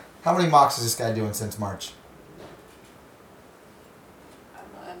with you. How many mocks is this guy doing since March?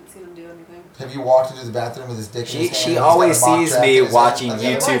 I haven't seen him do anything. Have you walked into the bathroom with his dick in his hand? She He's got always a mock sees draft me in his watching hand? YouTube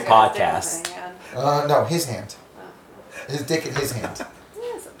Otherwise, I haven't done podcasts. anything yet. No, his hand. His dick in his hand.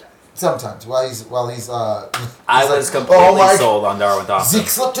 Yeah, sometimes. Sometimes while he's I he's was like, completely "Oh my- sold on Darwin Thompson. Zeke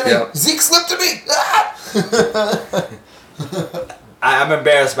slipped to me. Yep. Zeke slipped to me. Ah! I'm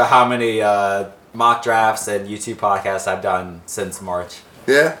embarrassed by how many mock drafts and YouTube podcasts I've done since March.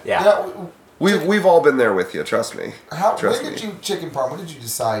 Yeah? Yeah. Yeah, We've all been there with you, trust me. Trust when did you chicken parm? When did you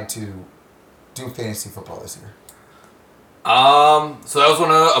decide to do fantasy football this year? So that was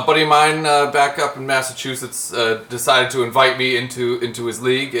when a buddy of mine back up in Massachusetts decided to invite me into his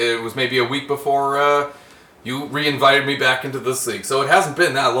league. It was maybe a week before you re-invited me back into this league. So it hasn't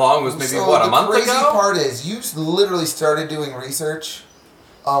been that long. It was maybe, So a month the crazy ago? part is you literally started doing research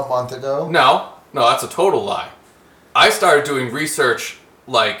a month ago. No, that's a total lie. I started doing research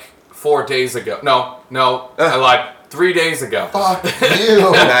like 4 days ago. No, I lied. 3 days ago. Fuck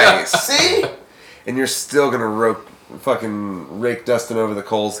you. Nice. See? And you're still going to fucking rake Dustin over the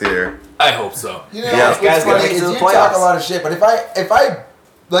coals here. I hope so. You know, Yeah, what's this guy's gonna funny make it is to the you talk playoffs. a lot of shit, but if I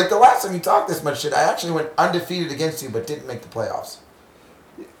like the last time you talked this much shit, I actually went undefeated against you, but didn't make the playoffs.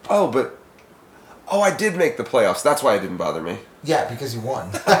 Oh, I did make the playoffs. That's why it didn't bother me. Yeah, because you won.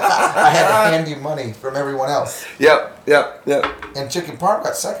 I had to hand you money from everyone else. Yep. And Chicken Parm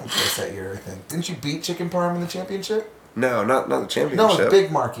got second place that year, I think. Didn't you beat Chicken Parm in the championship? No, not the championship. No, it was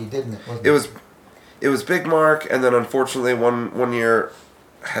Big Marky, didn't it? Wasn't It was Big Mark, and then unfortunately one year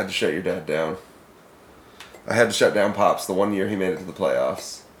I had to shut your dad down. I had to shut down Pops the 1 year he made it to the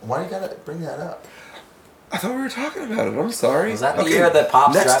playoffs. Why you gotta bring that up? I thought we were talking about it. I'm sorry. Was that the year that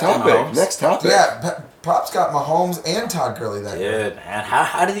Pops Next drafted topic. Mahomes? Next topic. Yeah, Pop's got Mahomes and Todd Gurley that year. Dude, man,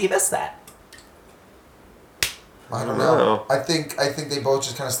 how did he miss that? I don't know. know. I think they both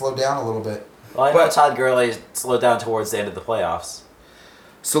just kind of slowed down a little bit. Well, I know But- Todd Gurley slowed down towards the end of the playoffs.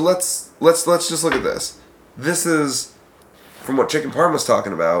 So let's just look at this. This is from what Chicken Parm was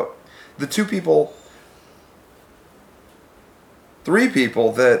talking about. The three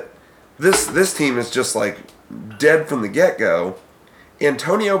people that this team is just like dead from the get-go.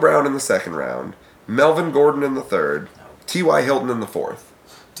 Antonio Brown in the second round, Melvin Gordon in the third, T.Y. Hilton in the fourth.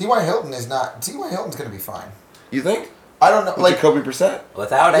 T.Y. Hilton's going to be fine. You think? I don't know. Like, Jacoby Brissett?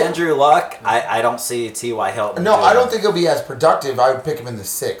 Without Yeah. Andrew Luck, I don't see T.Y. Hilton. no, doing I don't it. think he'll be as productive. I would pick him in the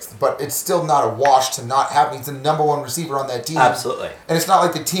 6th, but it's still not a wash to not have him. He's the number one receiver on that team. Absolutely. And it's not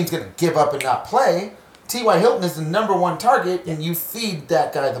like the team's going to give up and not play. T.Y. Hilton is the number one target, and you feed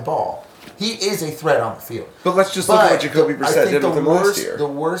that guy the ball. He is a threat on the field. But let's just look at what Jacoby Brissett did with him last year. The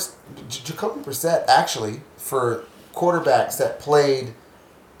worst, Jacoby Brissett actually, for quarterbacks that played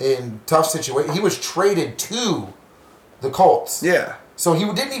in tough situations, he was traded to the Colts. Yeah. So he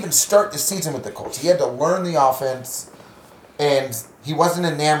didn't even start the season with the Colts. He had to learn the offense, and he wasn't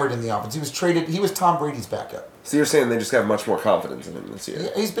enamored in the offense. He was traded. He was Tom Brady's backup. So you're saying they just have much more confidence in him this year? Yeah,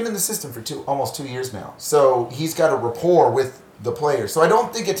 he's been in the system for almost 2 years now. So he's got a rapport with the players. So I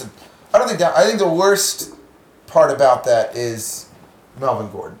think the worst part about that is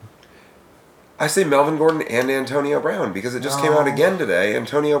Melvin Gordon. I say Melvin Gordon and Antonio Brown because it just came out again today.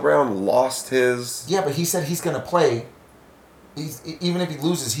 Antonio Brown lost his... Yeah, but he said he's going to play. Even if he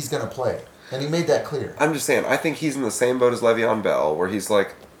loses, he's going to play. And he made that clear. I'm just saying, I think he's in the same boat as Le'Veon Bell, where he's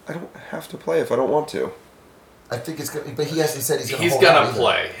like, I don't have to play if I don't want to. I think it's going to... But he hasn't said he's going to He's hold out gonna either.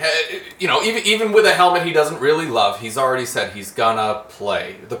 play. You know, even with a helmet he doesn't really love, he's already said he's gonna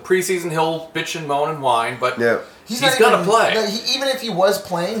play. The preseason he'll bitch and moan and whine, but Yeah. he's not gonna even, play. No, even if he was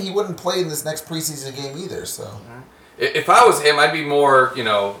playing, he wouldn't play in this next preseason game either. So If I was him, I'd be more,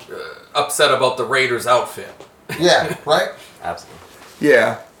 upset about the Raiders outfit. yeah, right. Absolutely.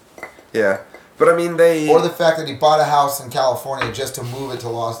 Yeah. But I mean, Or the fact that he bought a house in California just to move it to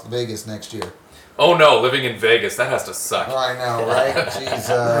Las Vegas next year. Oh no, living in Vegas, that has to suck. I know, right? Jeez.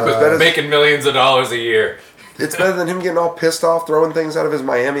 that is- Making millions of dollars a year. it's better than him getting all pissed off, throwing things out of his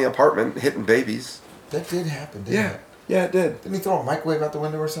Miami apartment, hitting babies. That did happen, didn't it? Yeah, it did. Didn't he throw a microwave out the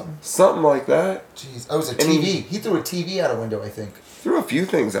window or something? Something like that. Jeez. Oh, it was a And TV. He threw a TV out a window, I think. Threw a few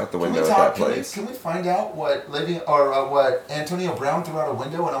things out the Can window we at talk? that place. Can we find out what what Antonio Brown threw out a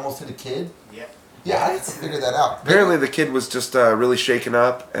window and almost hit a kid? Yeah. Yeah, I have to figure that out. Apparently, the kid was just really shaken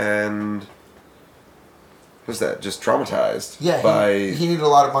up and was that just traumatized Yeah, by he needed a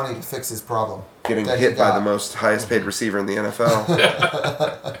lot of money to fix his problem. getting that he hit by got. the most highest paid receiver in the NFL.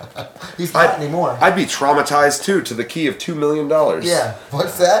 He's not anymore. I'd be traumatized too, to the key of $2 million. Yeah,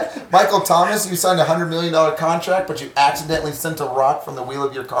 what's that? Michael Thomas, you signed a $100 million contract, but you accidentally sent a rock from the wheel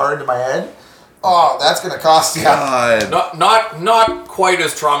of your car into my head? Oh, that's going to cost you. God. Not quite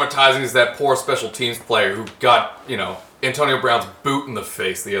as traumatizing as that poor special teams player who got, Antonio Brown's boot in the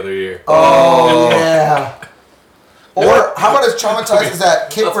face the other year. Oh, yeah. Or how about as traumatized as that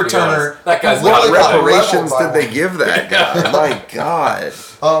kick Let's be returner? honest. That guy's who literally What got reparations leveled by did they give that guy? My God.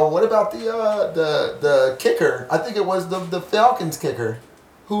 What about the kicker? I think it was the Falcons kicker,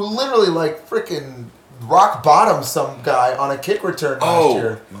 who literally freaking rock bottomed some guy on a kick return last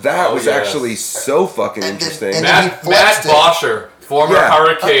year. That was yes. actually so fucking And then- interesting. and Matt flexed it. Bosher, former Yeah.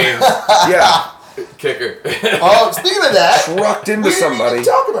 Hurricanes Yeah. kicker. Oh, speaking of that, Trucked into we didn't somebody. even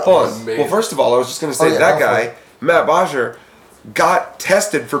talk about Hold this. on. Amazing. Well, first of all, I was just going to say Oh, yeah, that go for guy, it. Matt Bosher, got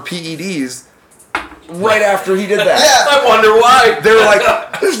tested for PEDs right after he did that. Yeah. I wonder why. They were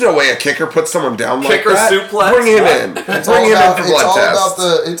like, "There's no way a kicker puts someone down like Kicker that. suplex? Bring him in. It's Bring all him about, in for blood tests."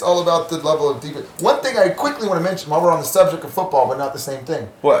 it's all about the level of defense. One thing I quickly want to mention while we're on the subject of football, but not the same thing.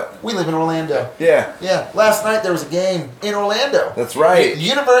 What? We live in Orlando. Yeah, Yeah, last night there was a game in Orlando. that's right. The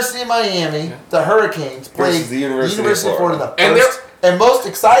University of Miami, the Hurricanes, played Versus the University of Florida. The And first and most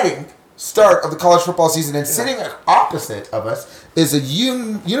exciting start of the college football season. And sitting opposite of us is a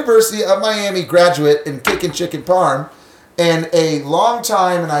University of Miami graduate in kicking chicken parm and a long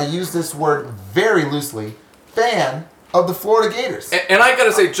time, and I use this word very loosely, fan of the Florida Gators. And I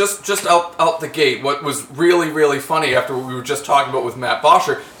gotta say, just out the gate, what was really, really funny after what we were just talking about with Matt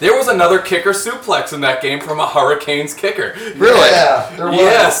Bosher, there was another kicker suplex in that game from a Hurricanes kicker. Really? Yeah, there was.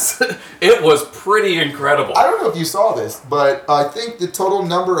 Yes, it was pretty incredible. I don't know if you saw this, but I think the total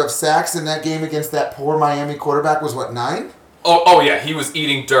number of sacks in that game against that poor Miami quarterback was, 9? Oh yeah, he was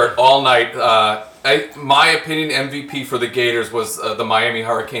eating dirt all night. My opinion, MVP for the Gators was the Miami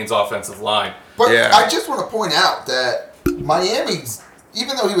Hurricanes offensive line. But Yeah. I just want to point out that Miami's,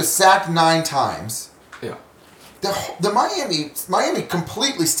 even though he was sacked 9 times, Yeah. the Miami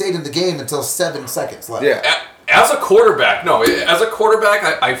completely stayed in the game until 7 seconds left. Yeah. As a quarterback,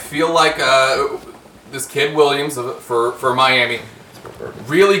 I feel like this kid Williams for Miami,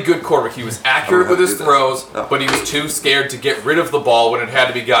 really good quarterback. He was accurate with his throws, but he was too scared to get rid of the ball when it had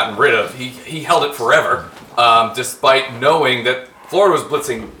to be gotten rid of. He held it forever, despite knowing that Florida was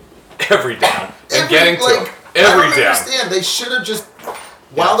blitzing every down and getting to him I every don't down. understand. They should have just,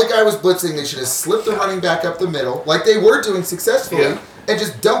 while the guy was blitzing, they should have slipped the running back up the middle, like they were doing successfully, Yeah. and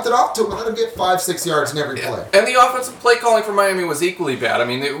just dumped it off to him and let him get 5-6 yards in every play. And the offensive play calling for Miami was equally bad. I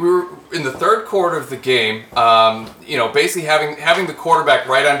mean, we were in the third quarter of the game, basically having the quarterback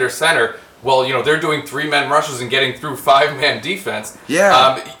right under center. Well, they're doing 3-man rushes and getting through 5-man defense.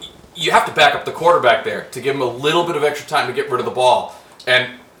 Yeah. You have to back up the quarterback there to give him a little bit of extra time to get rid of the ball.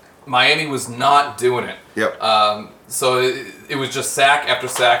 And Miami was not doing it. Yep. So it was just sack after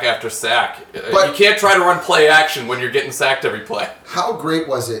sack after sack. But- you can't try to run play action when you're getting sacked every play. How great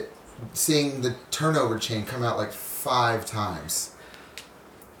was it seeing the turnover chain come out 5 times?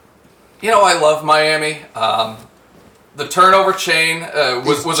 I love Miami. The turnover chain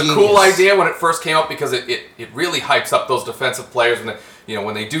was a cool genius. idea when it first came up because it really hypes up those defensive players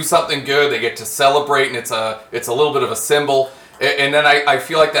when they do something good, they get to celebrate, and it's a little bit of a symbol. And then I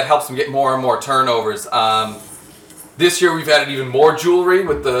feel like that helps them get more and more turnovers. This year we've added even more jewelry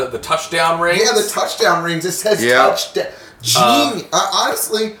with the touchdown rings. Yeah, the touchdown rings. It says Yeah. touchdown. Genius.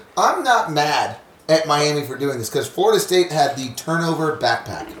 Honestly, I'm not mad at Miami for doing this because Florida State had the turnover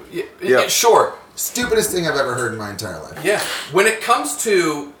backpack. Yeah. Sure. Stupidest thing I've ever heard in my entire life. Yeah. When it comes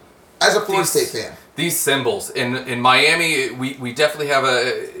to As a Florida These- State fan. these symbols in Miami, we definitely have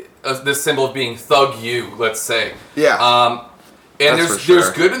this symbol of being thug you, let's say. Yeah. And That's there's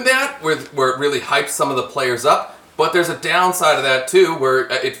for sure. good in that where it really hypes some of the players up, but there's a downside of that too where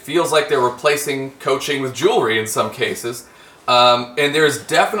it feels like they're replacing coaching with jewelry in some cases. And there's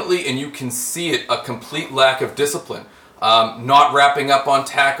definitely, and you can see it, a complete lack of discipline. not wrapping up on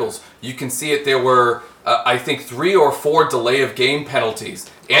tackles. You can see it. There were, I think, 3 or 4 delay of game penalties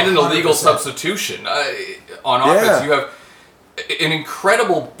and an illegal 100%. substitution on offense. Yeah. You have an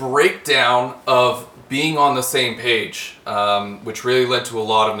incredible breakdown of being on the same page, which really led to a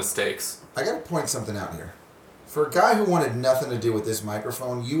lot of mistakes. I got to point something out here. For a guy who wanted nothing to do with this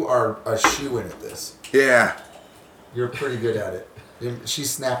microphone, you are a shoo-in at this. Yeah. You're pretty good at it. She's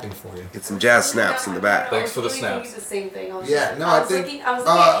snapping for you. Get some jazz snaps in the back. Thanks for the I was really snaps. thinking the same thing. I was Yeah, just- no, I I was think looking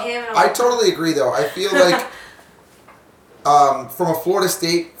at him and I I was totally agree. Though I feel like, from a Florida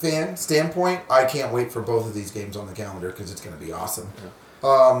State fan standpoint, I can't wait for both of these games on the calendar because it's going to be awesome.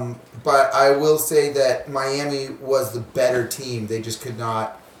 But I will say that Miami was the better team. They just could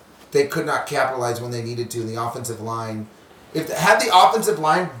not. They could not capitalize when they needed to in the offensive line. Had the offensive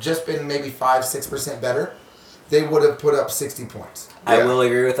line just been maybe 5-6% better, they would have put up 60 points. I Yeah. will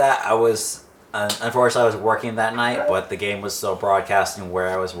agree with that. I was, unfortunately, I was working that night, but the game was still broadcasting where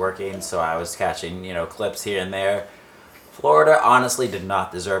I was working, so I was catching, clips here and there. Florida honestly did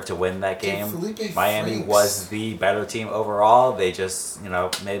not deserve to win that Dude, game. Felipe Miami Franks. was the better team overall. They just,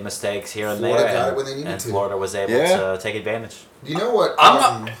 made mistakes here and Florida there, got it and, when they needed and to. Florida was able Yeah. to take advantage. You know what?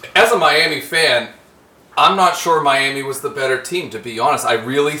 I'm not, as a Miami fan, I'm not sure Miami was the better team, to be honest. I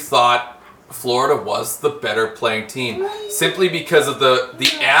really thought Florida was the better playing team, simply because of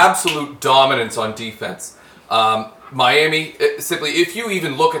the absolute dominance on defense. Miami, simply, if you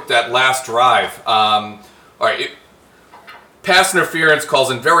even look at that last drive, all right, pass interference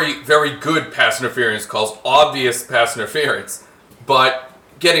calls and very, very good pass interference calls, obvious pass interference, but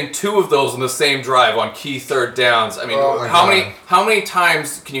getting 2 of those in the same drive on key third downs. I mean, Oh my how God. many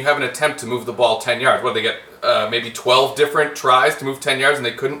times can you have an attempt to move the ball 10 yards? What, they get maybe 12 different tries to move 10 yards and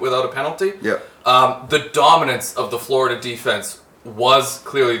they couldn't without a penalty? Yep. The dominance of the Florida defense was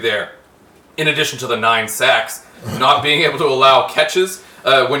clearly there. In addition to the 9 sacks, not being able to allow catches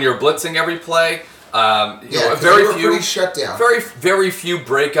when you're blitzing every play. Yeah, 'cause they were pretty shut down. Very, very few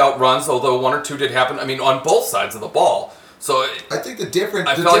breakout runs, although 1 or 2 did happen. I mean, on both sides of the ball. So, I think the difference,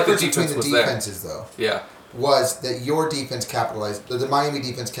 I the felt like the difference between defense the was there. defenses, though, yeah. was that your defense capitalized, the Miami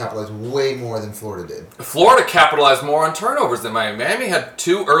defense capitalized way more than Florida did. Florida capitalized more on turnovers than Miami. Miami had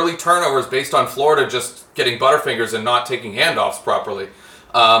 2 early turnovers based on Florida just getting butterfingers and not taking handoffs properly,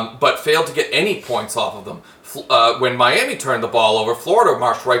 but failed to get any points off of them. When Miami turned the ball over, Florida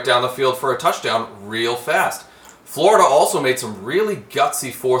marched right down the field for a touchdown real fast. Florida also made some really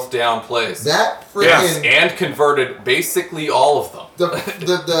gutsy 4th down plays. That Yes, freaking and converted basically all of them.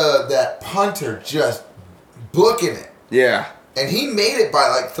 that punter just booking it, Yeah. and he made it by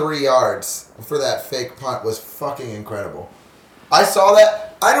like 3 yards for that fake punt was fucking incredible. I saw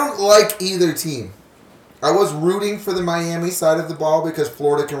that. I don't like either team. I was rooting for the Miami side of the ball because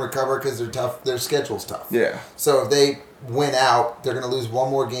Florida can recover because they're tough. Their schedule's tough. Yeah. So if they win out, they're going to lose one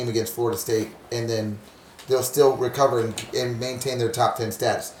more game against Florida State, and then they'll still recover and maintain their top 10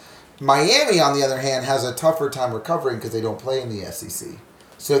 status. Miami, on the other hand, has a tougher time recovering because they don't play in the SEC.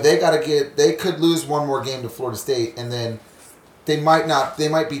 So they could lose one more game to Florida State, and then they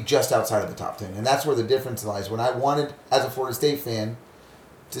might be just outside of the top 10. And that's where the difference lies. When I wanted, as a Florida State fan,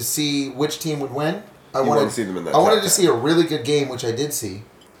 to see which team would win, I wanted to see them in that I wanted top to 10. see a really good game, which I did see.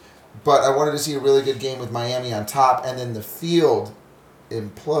 But I wanted to see a really good game with Miami on top, and then the field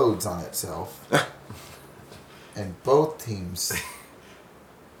implodes on itself. And both teams...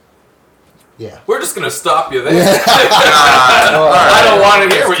 Yeah. We're just going to stop you there. I don't want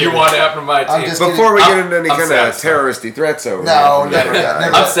to hear what you want to happen to my I'm team. just Before we get into any I'm kind of satisfied. terroristy threats over No, here. never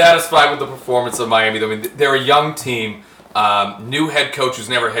got. I'm satisfied with the performance of Miami. I mean, they're a young team. New head coach who's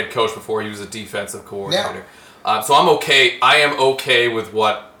never head coach before. He was a defensive coordinator. So I'm okay. I am okay with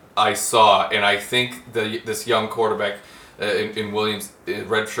what I saw, and I think this young quarterback in Williams,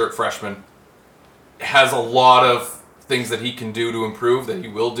 redshirt freshman, has a lot of things that he can do to improve, that he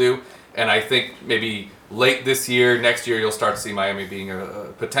will do. And I think maybe late this year, next year, you'll start to see Miami being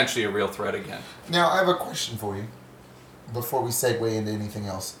potentially a real threat again. Now, I have a question for you before we segue into anything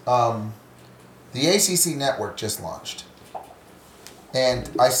else. The ACC network just launched. And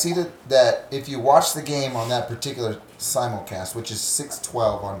I see that if you watch the game on that particular simulcast, which is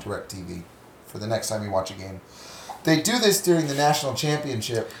 6:12 on DirecTV, for the next time you watch a game, they do this during the national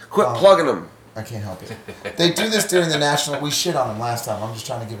championship. Quit plugging them. I can't help it. They do this during the national... We shit on them last time. I'm just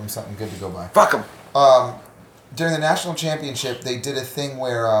trying to give them something good to go by. Fuck them. During the national championship, they did a thing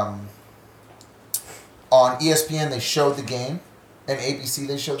where on ESPN they showed the game, and ABC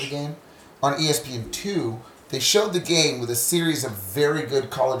they showed the game. On ESPN2, they showed the game with a series of very good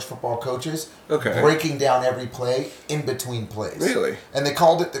college football coaches breaking down every play in between plays. Really? And they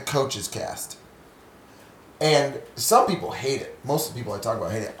called it the Coaches Cast. And some people hate it. Most of the people I talk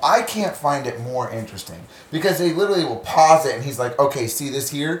about hate it. I can't find it more interesting because they literally will pause it and he's like, okay, see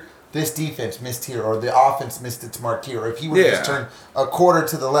this here? This defense missed here, or the offense missed its mark here. Or if he would have just turned a quarter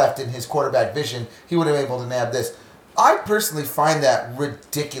to the left in his quarterback vision, he would have been able to nab this. I personally find that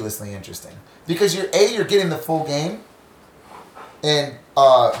ridiculously interesting because you're getting the full game, and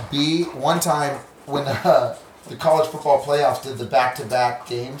B, one time when the college football playoffs did the back-to-back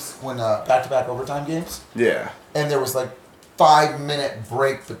games, when back-to-back overtime games, and there was like 5-minute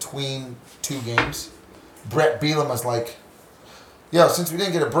break between two games. Brett Bielema was like, yo, since we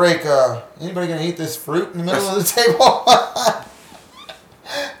didn't get a break, anybody gonna eat this fruit in the middle of the table?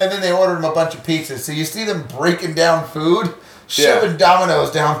 And then they ordered him a bunch of pizzas. So you see them breaking down food, shoving Dominoes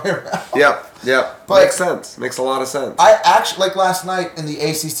down their mouth. Yep. But makes sense. Makes a lot of sense. I actually, like last night in the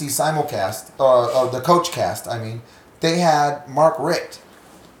ACC simulcast, the coach cast, they had Mark Richt,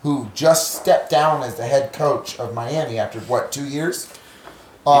 who just stepped down as the head coach of Miami after, 2 years?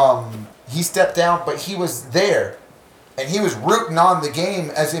 He stepped down, but he was there. And he was rooting on the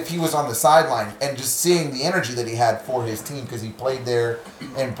game as if he was on the sideline and just seeing the energy that he had for his team because he played there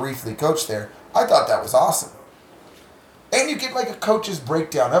and briefly coached there. I thought that was awesome. And you get like a coach's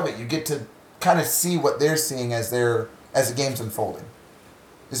breakdown of it. You get to kind of see what they're seeing as the game's unfolding.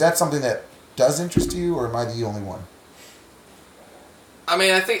 Is that something that does interest you, or am I the only one? I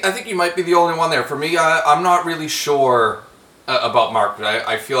mean, I think you might be the only one there. For me, I'm not really sure about Mark, but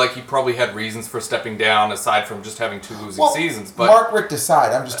I feel like he probably had reasons for stepping down aside from just having 2 losing seasons. But Mark Richt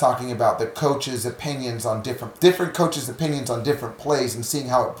aside, I'm just talking about the coaches' opinions on different coaches' opinions on different plays and seeing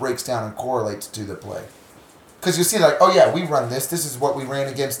how it breaks down and correlates to the play. Because you see, like, oh yeah, we run this. This is what we ran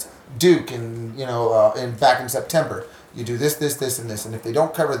against Duke, and back in September. You do this, this, this, and this, and if they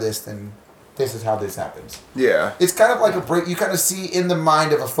don't cover this, then this is how this happens. Yeah. It's kind of like a break. You kind of see in the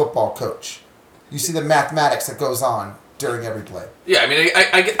mind of a football coach. You see the mathematics that goes on during every play. Yeah, I mean,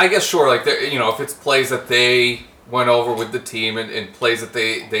 I guess sure, like, if it's plays that they went over with the team and plays that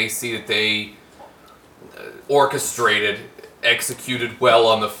they see that they orchestrated, executed well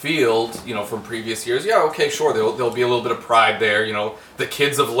on the field, from previous years, yeah, okay, sure, there'll be a little bit of pride there, the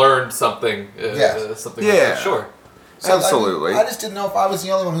kids have learned something, something like that, sure. So, absolutely. I just didn't know if I was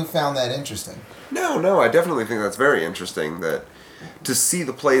the only one who found that interesting. No, I definitely think that's very interesting that to see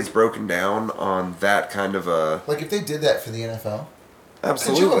the plays broken down on that kind of a... Like if they did that for the NFL.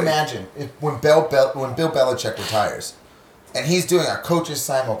 Absolutely. Could you imagine when Bill Belichick retires and he's doing a coach's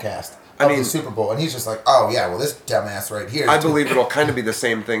simulcast of the Super Bowl and he's just like, oh yeah, well this dumbass right here. I believe it'll kind of be the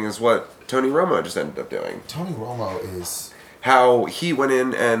same thing as what Tony Romo just ended up doing. Tony Romo is... How he went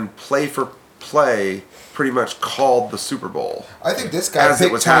in and play for play pretty much called the Super Bowl. I think this guy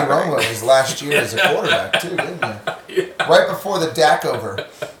picked Tony Romo his last year as a quarterback too, didn't he? Yeah. Right before the Dak over.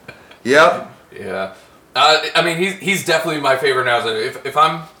 Yep. Yeah. I mean, he's definitely my favorite now. If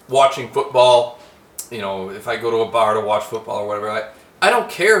I'm watching football, if I go to a bar to watch football or whatever, I don't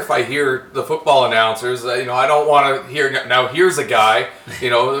care if I hear the football announcers. I don't want to hear, now here's a guy,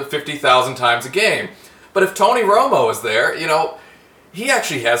 50,000 times a game. But if Tony Romo is there, he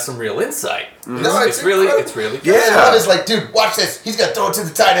actually has some real insight. No, it's really good. Yeah. It's like, dude, watch this. He's going to throw it to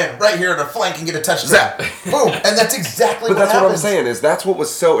the tight end right here on the flank and get a touchdown. Boom. And that's exactly what happens. But that's what I'm saying is that's what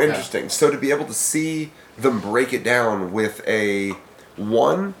was so interesting. Yeah. So to be able to see them break it down with I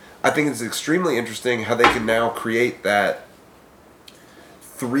think it's extremely interesting how they can now create that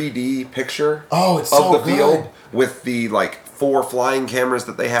 3D picture of the field with the 4 flying cameras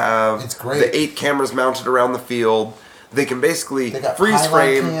that they have. It's great. The 8 cameras mounted around the field. They can basically freeze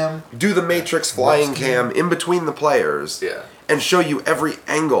frame, do the Matrix flying cam in between the players, and show you every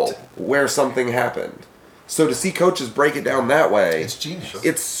angle where something happened. So to see coaches break it down that way, it's genius.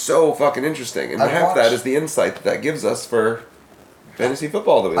 It's so fucking interesting, and half that is the insight that gives us for fantasy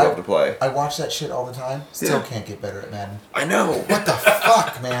football that we love to play. I watch that shit all the time. Still can't get better at Madden. I know. What the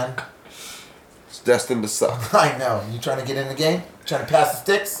fuck, man? It's destined to suck. I know. You trying to get in the game? Trying to pass the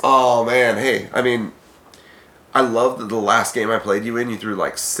sticks? Oh man, hey, I mean, I love that the last game I played you in, you threw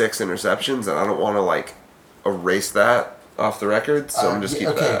 6 interceptions, and I don't want to erase that off the record, so I'm just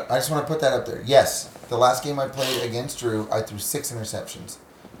keeping that. I just want to put that up there. Yes, the last game I played against Drew, I threw 6 interceptions.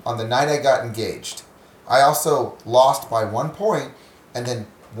 On the night I got engaged, I also lost by 1 point, and then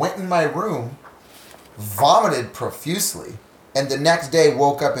went in my room, vomited profusely, and the next day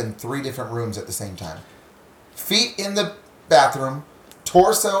woke up in 3 different rooms at the same time. Feet in the bathroom,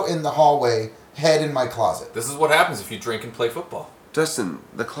 torso in the hallway, head in my closet. This is what happens if you drink and play football. Dustin,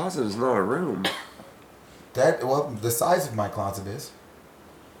 the closet is not a room. The size of my closet is.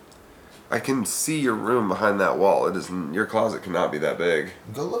 I can see your room behind that wall. Your closet cannot be that big.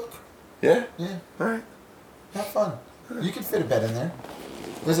 Go look. Yeah? Yeah. All right. Have fun. You can fit a bed in there.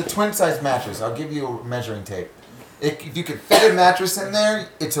 There's a twin size mattress. I'll give you a measuring tape. If you could fit a mattress in there,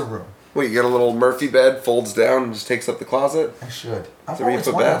 it's a room. Wait, you got a little Murphy bed, folds down, and just takes up the closet? I should. I've So where you always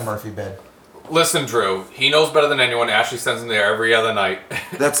put wanted a Beth? Murphy bed. Listen, Drew, he knows better than anyone. Ashley sends him there every other night.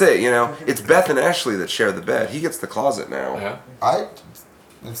 That's it, you know. It's Beth and Ashley that share the bed. He gets the closet now. Yeah.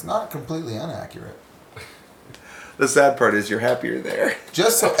 It's not completely inaccurate. The sad part is you're happier there.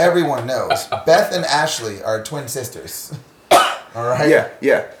 Just so everyone knows, Beth and Ashley are twin sisters. All right?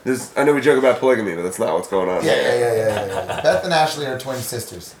 Yeah. I know we joke about polygamy, but that's not what's going on. Yeah. Beth and Ashley are twin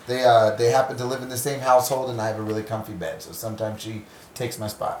sisters. They happen to live in the same household, and I have a really comfy bed, so sometimes she takes my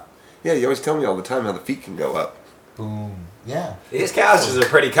spot. Yeah, you always tell me all the time how the feet can go up. Boom. Yeah. These couches are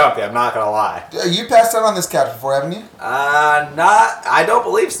pretty comfy, I'm not gonna lie. You passed out on this couch before, haven't you? I don't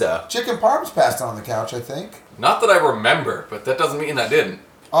believe so. Chicken Parm's passed out on the couch, I think. Not that I remember, but that doesn't mean I didn't.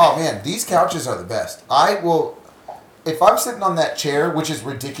 Oh man, these couches are the best. If I'm sitting on that chair, which is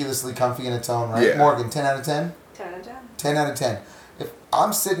ridiculously comfy in its own right, Yeah. Morgan, 10 out of 10? 10 out of 10. 10 out of 10. If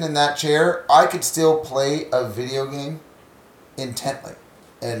I'm sitting in that chair, I could still play a video game intently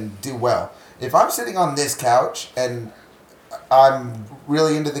and do well. If I'm sitting on this couch and I'm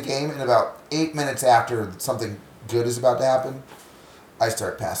really into the game, and about 8 minutes after something good is about to happen, I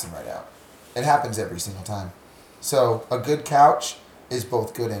start passing right out. It happens every single time. So a good couch is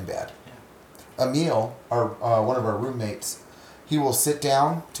both good and bad. Emil, one of our roommates, he will sit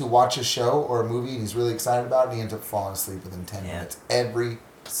down to watch a show or a movie and he's really excited about it and he ends up falling asleep within 10 minutes every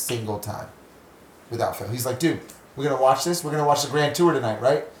single time. Without fail. He's like, dude, we're going to watch this? We're going to watch the Grand Tour tonight,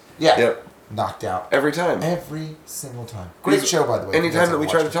 right? Yeah. Yep. Knocked out. Every time. Every single time. Great show, by the way. Anytime that we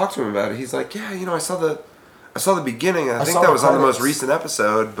try to talk to him about it, he's like, yeah, I saw the beginning. I think saw that the was on the most credits. recent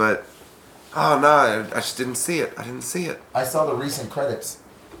episode, but oh no, I just didn't see it. I saw the recent credits.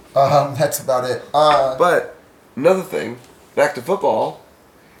 That's about it. But another thing, back to football.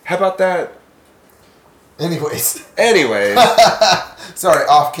 How about that? Anyways. Sorry,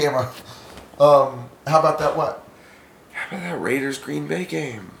 off camera. How about that what? How about that Raiders Green Bay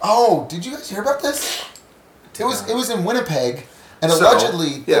game? Oh, did you guys hear about this? It was in Winnipeg, and So,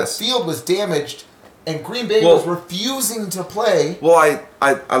 allegedly yes. the field was damaged, and Green Bay Well- was refusing to play. Well,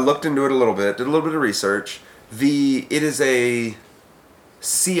 I looked into it a little bit, did a little bit of research. It is a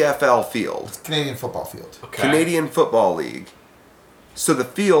CFL field. Canadian football field. Okay. Canadian Football League. So the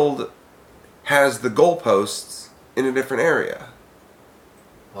field has the goalposts in a different area.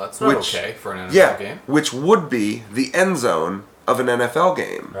 Well, that's not okay for an NFL Yeah, game. which would be the end zone of an NFL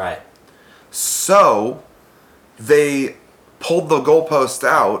game. Right. So they pulled the goalpost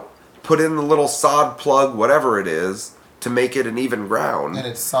out, put in the little sod plug, whatever it is, to make it an even ground. And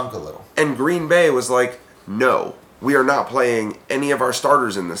it sunk a little. And Green Bay was like, no, we are not playing any of our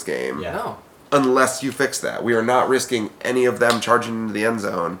starters in this game Yeah. No. unless you fix that. We are not risking any of them charging into the end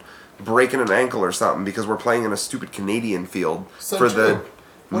zone, breaking an ankle or something because we're playing in a stupid Canadian field So for true. the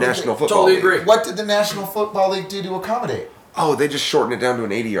What did National they- Football Totally League. agree. What did the National Football League do to accommodate? Oh, they just shortened it down to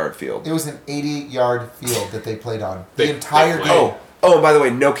an 80-yard field. It was an 80-yard field that they played on. They- The entire they game. played. Oh, and by the way,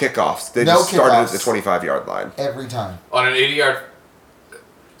 no kickoffs. They No just started at kickoffs. the 25-yard line. Every time. On an 80-yard.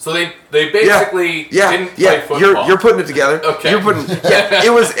 So they basically didn't play football. You're putting it together. Okay. You're putting. Yeah,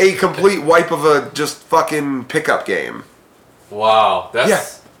 it was a complete wipe of a just fucking pickup game. Wow. That's. Yeah.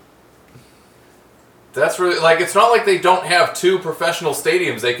 That's really like it's not like they don't have two professional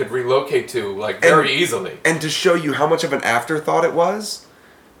stadiums they could relocate to like very easily. And to show you how much of an afterthought it was,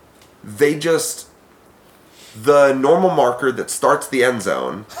 the normal marker that starts the end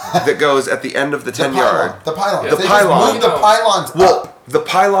zone that goes at the end of the 10 yard. The pylon. Yeah. They The just pylon. moved the pylons Well, up. the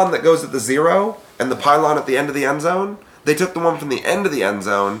pylon that goes at the 0 and the pylon at the end of the end zone, they took the one from the end of the end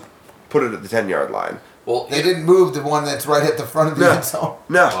zone, put it at the 10-yard line. Well, They didn't move the one that's right at the front of the No. end zone.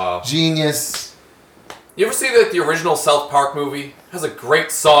 No. Wow. Genius. You ever see that the original South Park movie has a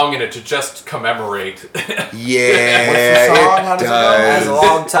great song in it to just commemorate? Yeah, What's the song? How it does it go? As a does.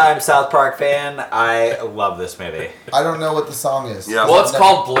 long-time South Park fan, I love this movie. I don't know what the song is. Yeah. Well, it's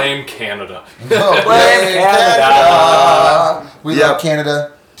called Blame Canada. Oh, Blame Canada. We Yep. love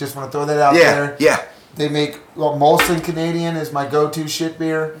Canada. Just want to throw that out Yeah, there. yeah. They make Molson Canadian is my go-to shit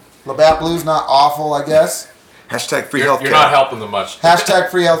beer. Labatt Blue's not awful, I guess. Hashtag free You're healthcare. not helping them much. Hashtag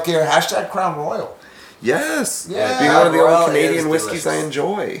free healthcare. Hashtag Crown Royal. Yes. Yeah. Being one of the Royal only Canadian is whiskeys I delicious.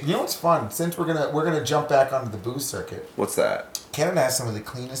 enjoy. You know what's fun? Since we're gonna jump back onto the booze circuit. What's that? Canada has some of the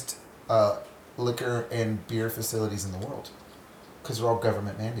cleanest liquor and beer facilities in the world because they're all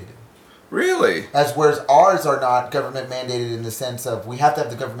government mandated. Really? As whereas ours are not government mandated in the sense of we have to have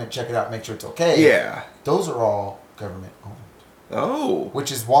the government check it out and make sure it's okay. Yeah. Those are all government owned. Oh.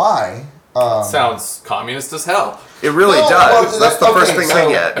 Which is why Sounds communist as hell. It really No, does. well, That's the first thing I so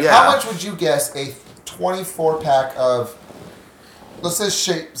get. Yeah. How much would you guess a 24-pack of, let's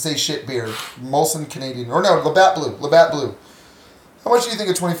say shit beer, Molson Canadian, or no, Labatt Blue. How much do you think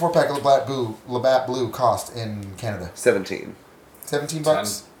a 24-pack of Labatt Blue cost in Canada? 17. 17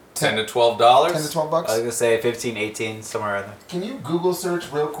 bucks? $10 to $12. 10 to 12 bucks? I was gonna say 15, 18, somewhere in there. Can you Google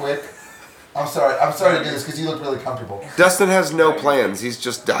search real quick? I'm sorry to do this because you look really comfortable. Dustin has no plans. He's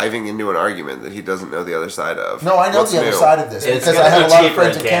just diving into an argument that he doesn't know the other side of. No, I know What's the other new? side of this It's because gonna I have be a lot of cheaper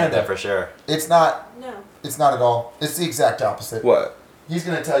friends in Canada. for sure. It's not. No. It's not at all. It's the exact opposite. What? He's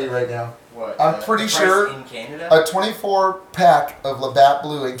gonna tell you right now. What? I'm the pretty price sure in Canada. A 24-pack of Labatt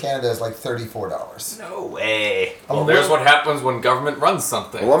Blue in Canada is like $34. No way. Well, there's what happens when government runs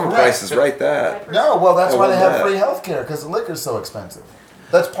something. The lumber Correct. price is right that. No, well that's I why they love have that. free health care because the liquor's so expensive.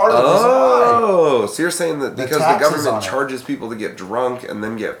 That's part of the reason why. Oh, so you're saying that The because the taxes on government it. charges people to get drunk and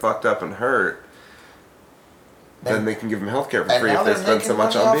then get fucked up and hurt, then And- they can give them health care for And free now if they they're spend making so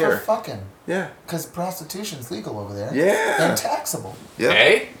much money on off beer. of fucking. Yeah. Because prostitution's legal over there. Yeah. And taxable. Yeah.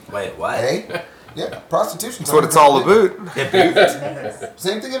 Hey? Wait, what? Hey? Yeah, prostitution's That's what it's all about.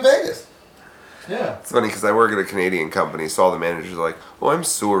 Same thing in Vegas. Yeah. It's funny because I work at a Canadian company, so all the managers are like, "Oh, I'm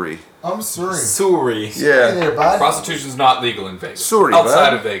sorry." I'm sorry. Sorry. Hey Yeah. there, bud. Prostitution's not legal in Vegas. Sorry, Outside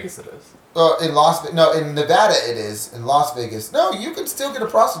bud. of Vegas, it is. In Nevada it is. In Las Vegas. No, you can still get a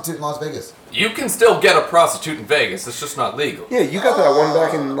prostitute in Las Vegas. You can still get a prostitute in Vegas. It's just not legal. Yeah, you got that one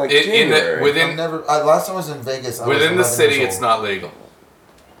back in like In the, January. within Last time I was in Vegas, I was within the 11 city, years it's old. not legal.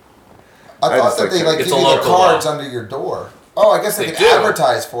 I I thought just that like they to- like It's give a you the local cards law. under your door. Oh, I guess they They can do.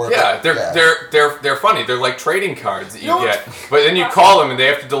 advertise for it. Yeah, but they're funny. They're like trading cards that you You know get. But then you call them and they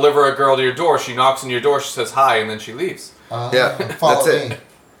have to deliver a girl to your door. She knocks on your door. She says hi, and then she leaves. Yeah, follow that's it. me.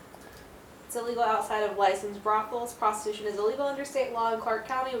 It's illegal outside of licensed brothels. Prostitution is illegal under state law in Clark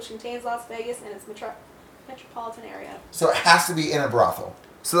County, which contains Las Vegas and its metropolitan area. So it has to be in a brothel.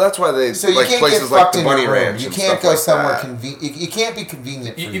 So that's why they So you like can't places get like fucked the in Bunny your room. Ranch. You and can't stuff go like somewhere that. convenient. You can't be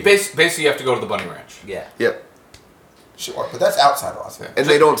convenient for You you. basically have to go to the Bunny Ranch. Yeah. Yep. Sure, but that's outside Las Vegas. And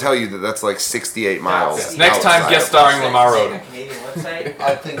they don't tell you that that's like 68 miles. Yes. Next time, outside guest of starring Las Lamar Is it Odom. a Canadian website.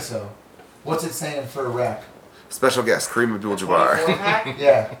 I think so. What's it saying for a rack? Vegas. Special guest Kareem Abdul-Jabbar. 24-pack?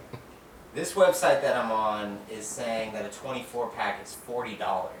 Yeah. This website that I'm on is saying that a 24-pack is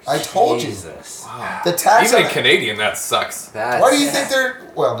 $40. I told you. Jesus. Wow. The tax Even on in it- Canadian, that sucks. That's Why do you think they're?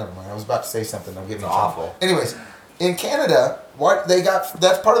 Well, never mind. I was about to say something. I'm getting It's awful. Anyways, in Canada, what they got?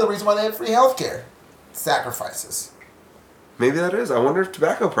 That's part of the reason why they have free health care. Sacrifices. Maybe that is. I wonder if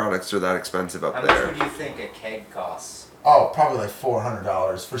tobacco products are that expensive up How much there. would you think a keg costs? Oh, probably like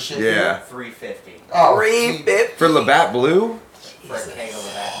 $400 for shit. Yeah. $350 Oh, For Labatt Blue? for a keg of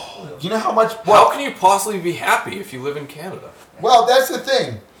that blue. you know how much? How Well, can you possibly be happy if you live in Canada? well, that's the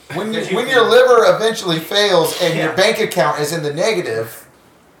thing. When Because you when can- your liver eventually fails and your Yeah. bank account is in the negative,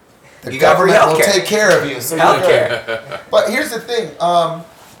 the You got free government will healthcare. take care of you. So you're Healthcare. good. But here's the thing. On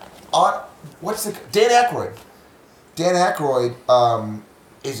what's the Dan Aykroyd? Dan Aykroyd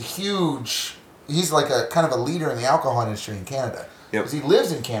is huge. He's like a kind of a leader in the alcohol industry in Canada. Yep. Because he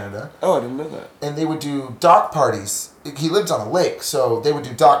lives in Canada, Oh, I didn't know that. and they would do dock parties. He lives on a lake, so they would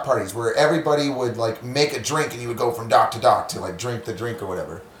do dock parties where everybody would like make a drink, and you would go from dock to dock to like drink the drink or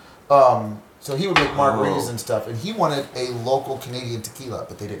whatever. So he would make margaritas and stuff, and he wanted a local Canadian tequila,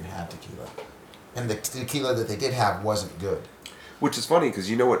 but they didn't have tequila, and the tequila that they did have wasn't good. Which is funny because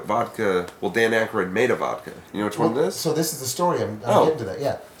you know what vodka. Well, Dan Aykroyd made a vodka. You know which one it is? So this is the story. I'm Oh. getting to that.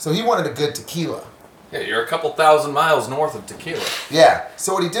 Yeah. So he wanted a good tequila. Yeah, you're a couple thousand miles north of Tequila. Yeah.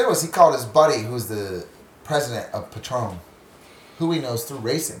 So what he did was he called his buddy, who's the president of Patron, who he knows through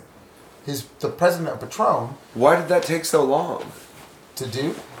racing. The president of Patron Why did that take so long? to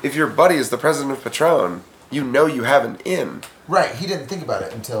do. If your buddy is the president of Patron, you know you have an in. Right. He didn't think about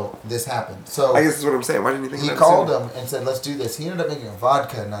it until this happened. So I guess that's what I'm saying. Why didn't you think he of that called sooner? him and said, "Let's do this." He ended up making a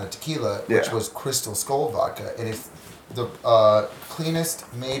vodka, not a tequila, which Yeah. was Crystal Skull vodka. It is the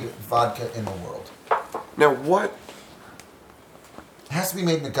cleanest made vodka in the world. Now what? It has to be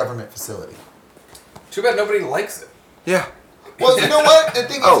made in a government facility. Too bad nobody likes it. Yeah. Well, you know what? The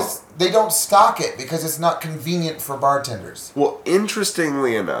thing Oh. is, they don't stock it because it's not convenient for bartenders. Well,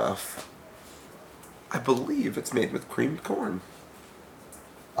 interestingly enough, I believe it's made with creamed corn.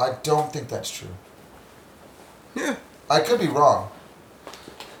 I don't think that's true. Yeah. I could be wrong.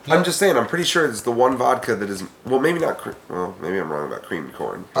 I'm just saying, I'm pretty sure it's the one vodka that is, well, maybe not, well, maybe I'm wrong about creamed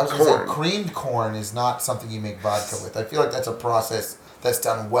corn. I But was going to say, corn. creamed corn is not something you make vodka with. I feel like that's a process that's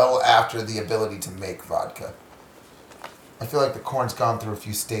done well after the ability to make vodka. I feel like the corn's gone through a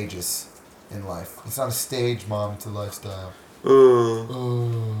few stages in life. It's not a stage, Mom. It's a lifestyle.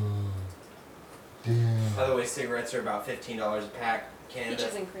 Damn. By the way, cigarettes are about $15 a pack. Canada.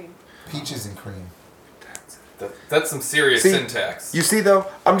 Peaches and cream. Peaches and cream. That's some serious See, syntax. You see, though,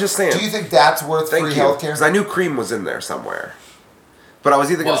 I'm just saying. Do you think that's worth Thank free you, healthcare? because I knew cream was in there somewhere. But I was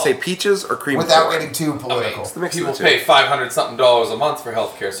either going to Well, say peaches or cream Without corn. getting too political. It's the mix People of the two. pay $500-something a month for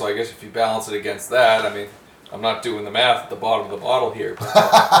healthcare, so I guess if you balance it against that, I mean, I'm not doing the math at the bottom of the bottle here. But,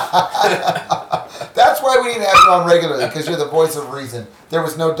 That's why we need to have you on regularly, because you're the voice of reason. There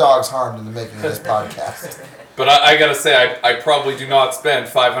was no dogs harmed in the making of this podcast. but I gotta say, I probably do not spend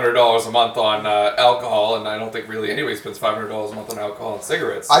 $500 a month on alcohol, and I don't think really anybody spends $500 a month on alcohol and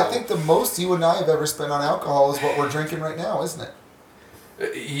cigarettes. So. I think the most you and I have ever spent on alcohol is what we're drinking right now, isn't it?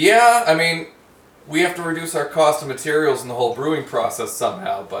 Yeah, I mean, we have to reduce our cost of materials in the whole brewing process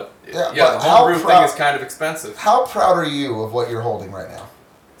somehow, but Yeah, yeah, but the how homebrew thing proud- is kind of expensive. How proud are you of what you're holding right now?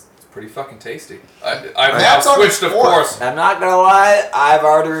 It's pretty fucking tasty. I've now That's on switched, of its fourth. course. I'm not gonna lie, I've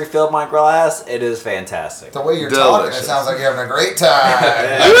already refilled my glass. It is fantastic. The way you're talking, it Delicious. sounds like you're having a great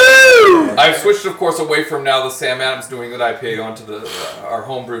time. Woo! I've switched, of course, away from now the Sam Adams New England IPA onto the our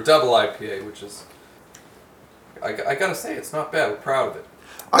homebrew double IPA, which is, I gotta say, it's not bad. We're proud of it.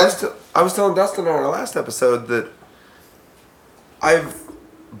 I was telling Dustin on our last episode that I've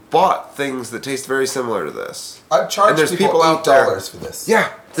bought things that taste very similar to this. I've charged And there's people people out there- $8 for this. Yeah,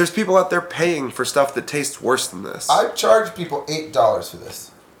 there's people out there paying for stuff that tastes worse than this. I've charged people $8 for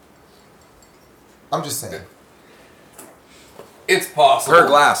this. I'm just saying. It's possible. Per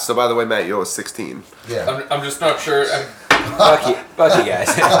glass. So by the way, Matt, you owe us 16. Yeah. I'm just not sure. Fuck you guys.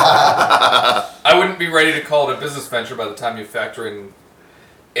 I wouldn't be ready to call it a business venture by the time you factor in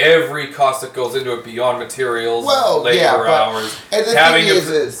every cost that goes into it beyond materials, Well, labor yeah, but hours, and the having thing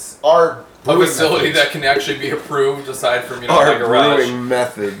is our a brewing facility methods, that can actually be approved aside from, you know, Our my garage. brewing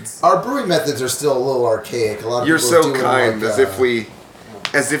methods. our brewing methods are still a little archaic. A lot of You're people are so doing kind, like,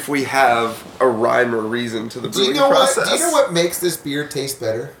 as if we have a rhyme or reason to the Do you brewing know process. what? Do you know what makes this beer taste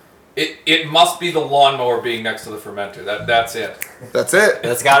better? It must be the lawnmower being next to the fermenter. That's it. That's it.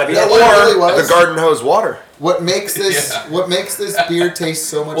 That's gotta be Yeah, it. what it really Or was. the garden hose water. What makes this? Yeah. What makes this beer taste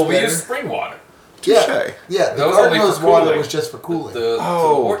so much Well, we better? use spring water. yeah, Touche. yeah. The That was garden only for hose water cooling. was just for cooling. The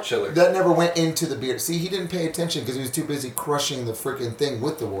Oh. wort chiller. That never went into the beer. See, he didn't pay attention because he was too busy crushing the freaking thing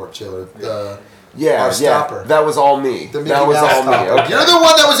with the wort chiller. Yeah, Our stopper. That was all me. The Mickey That was Mouse all me. stopper. Okay. You're the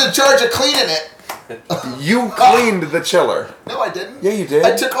one that was in charge of cleaning it. You cleaned the chiller. No, I didn't. Yeah, you did.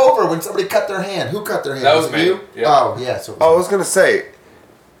 I took over when somebody cut their hand. Who cut their hand? That was it me. you? Yeah. Oh, yeah. So it was Oh, I was gonna say,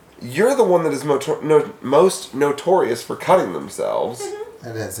 you're the one that is most notorious for cutting themselves.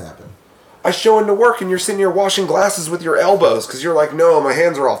 that has happened. I show into work and you're sitting here washing glasses with your elbows because you're like, no, my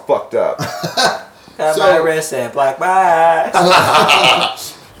hands are all fucked up. Got So- my wrist and black bags.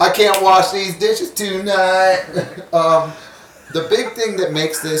 I can't wash these dishes tonight. The big thing that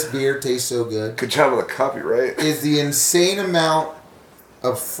makes this beer taste so good Good job on the copyright. is the insane amount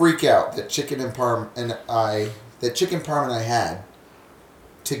of freak out that Chicken Parm and I had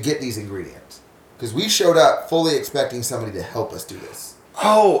to get these ingredients. Because we showed up fully expecting somebody to help us do this.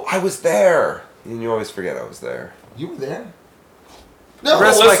 Oh, I was there. And you always forget I was there. You were there? No,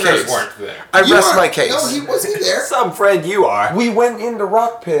 Rest the my listeners case. weren't there. I you rest weren't- my case. No, was he there? Some friend you are. We went into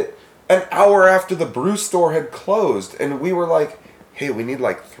Rock Pit an hour after the brew store had closed, and we were like, hey, we need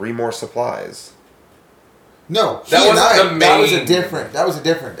like 3 more supplies. No, That he and was I. the That was a main-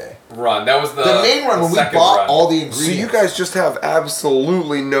 different day. Run. That was The main run the when we second bought run. all the ingredients. So you guys just have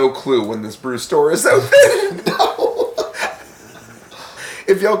absolutely no clue when this brew store is open.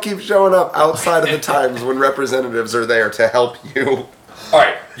 If y'all keep showing up outside of the times when representatives are there to help you. All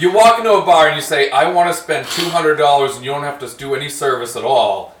right, you walk into a bar and you say, I want to spend $200 and you don't have to do any service at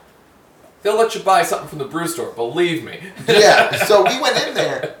all. They'll let you buy something from the brew store, believe me. Yeah, so we went in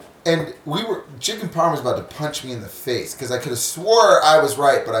there, and Chicken Parm was about to punch me in the face, because I could have swore I was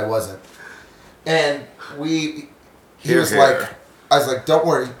right, but I wasn't. And he Here, was here. like, I was like, don't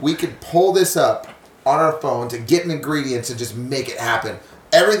worry, we could pull this up on our phone to get ingredients and just make it happen.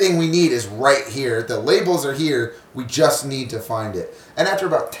 Everything we need is right here. The labels are here. We just need to find it. And after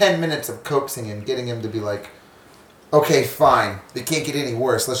about 10 minutes of coaxing and getting him to be like, okay, fine. They can't get any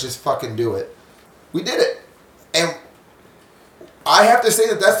worse. Let's just fucking do it. We did it. And I have to say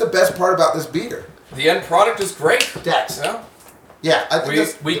that that's the best part about this beer. The end product is great. That's, Yeah. yeah, I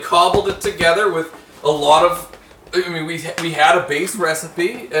think We cobbled it together with a lot of, I mean, we had a base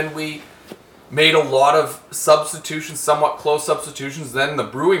recipe and we made a lot of substitutions, somewhat close substitutions. Then the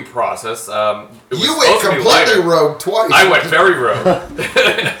brewing process, it was you went supposed to be completely lighter. rogue twice. I went very rogue.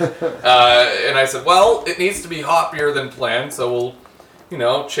 And I said, well, it needs to be hoppier than planned, so we'll,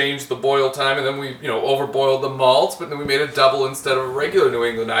 change the boil time, and then we, overboiled the malts, but then we made a double instead of a regular New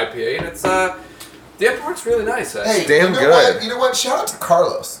England IPA, and it's, The Epworth's really nice, actually. Hey, damn you know good. What? You know what? Shout out to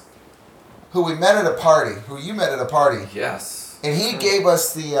Carlos, who we met at a party. Who you met at a party, Yes. and he gave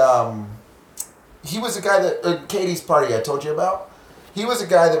us the. He was a guy that Katie's party I told you about. He was a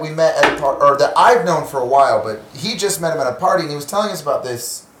guy that we met at a party, or that I've known for a while, but he just met him at a party, and he was telling us about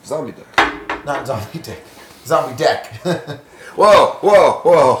this. Zombie Deck. Not Zombie Deck. Zombie Deck.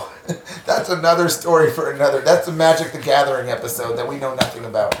 Whoa. That's another story for another. That's the Magic the Gathering episode that we know nothing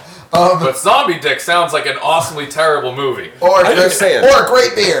about. But Zombie Dick sounds like an awesomely terrible movie. Or I'm just saying. Or a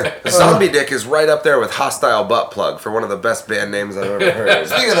great beer. Zombie Dick is right up there with Hostile Butt Plug for one of the best band names I've ever heard.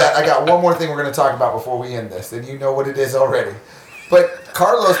 Speaking of that, I got one more thing we're going to talk about before we end this, and you know what it is already. But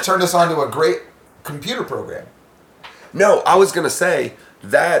Carlos turned us on to a great computer program. No, I was going to say,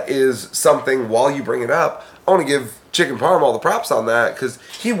 that is something, while you bring it up, I want to give Chicken Parm all the props on that, because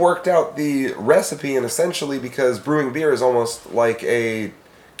he worked out the recipe, and essentially, because brewing beer is almost like a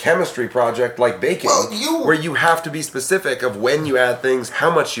chemistry project like baking, Well, where you have to be specific of when you add things,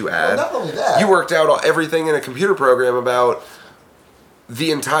 how much you add. Well, not only that. You worked out everything in a computer program about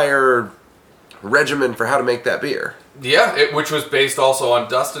the entire regimen for how to make that beer. Yeah, which was based also on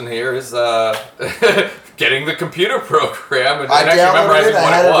Dustin here, is getting the computer program and I actually downloaded memorizing it, I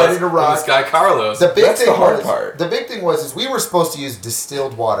what had it it was ready to from rock. this guy Carlos. The big That's thing the hard was, part. The big thing was is we were supposed to use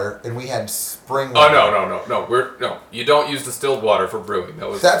distilled water, and we had spring water. Oh no! You don't use distilled water for brewing.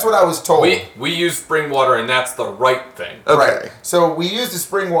 That's what I was told. we use spring water, and that's the right thing. Okay. Right. So we used the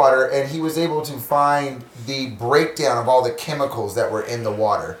spring water, and he was able to find the breakdown of all the chemicals that were in the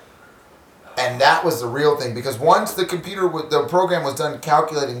water. And that was the real thing, because once the program was done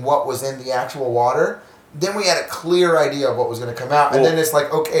calculating what was in the actual water, then we had a clear idea of what was going to come out. And then it's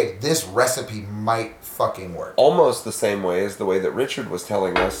like, okay, this recipe might fucking work. Almost the same way as the way that Richard was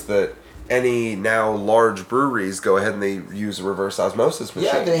telling us that any now large breweries go ahead and they use a reverse osmosis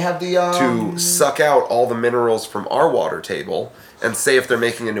machine. Yeah, they have the to suck out all the minerals from our water table, and say if they're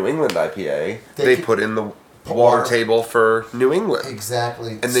making a New England IPA, they put in the water table for New England.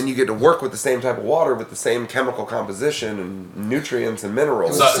 Exactly. And then you get to work with the same type of water with the same chemical composition and nutrients and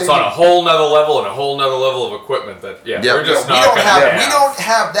minerals. So it's on a whole nother level and a whole nother level of equipment that we're just we not don't gonna have. We don't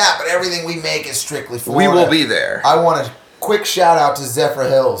have that, but everything we make is strictly Florida. We will be there. I want a quick shout out to Zephyr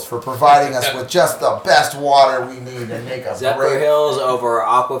Hills for providing us with just the best water we need to make a Zephyr great. Hills over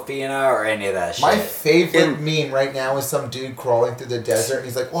Aquafina or any of that shit. My favorite meme right now is some dude crawling through the desert, and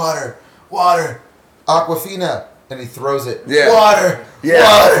he's like, water, Aquafina. And he throws it. Yeah. Water.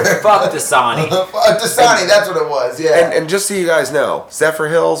 Fuck Dasani. Dasani, that's what it was. Yeah. And just so you guys know, Zephyr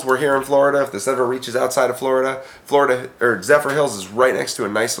Hills, we're here in Florida. If this ever reaches outside of Florida, Zephyr Hills is right next to a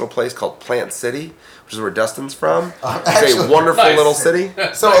nice little place called Plant City, which is where Dustin's from. It's actually, a wonderful nice. little city.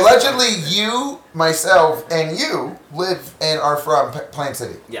 So allegedly, you, myself, and you live and are from Plant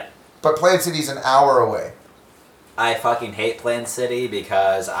City. Yeah. But Plant City's an hour away. I fucking hate Plant City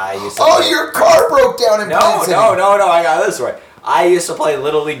because I used to. Oh, your car broke down in Plant City. No, I got this right. I used to play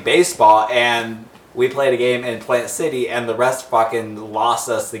Little League Baseball, and we played a game in Plant City, and the rest fucking lost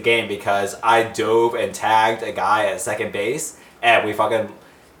us the game because I dove and tagged a guy at second base, and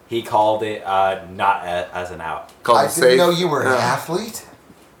he called it not as an out. I didn't know you were an athlete.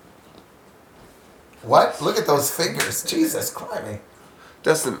 What? Look at those fingers. Jesus Christ.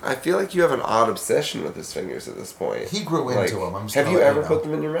 Dustin, I feel like you have an odd obsession with his fingers at this point. He grew into them. I'm just have gonna you let ever know. put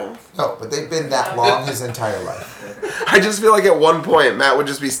them in your mouth? No, but they've been that long his entire life. I just feel like at one point Matt would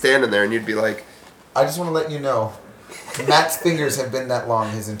just be standing there and you'd be like, I just want to let you know, Matt's fingers have been that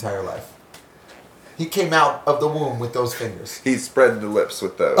long his entire life. He came out of the womb with those fingers. he spread the lips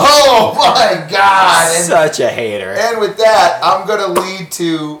with those. Oh my God! And, Such a hater. and with that, I'm going to lead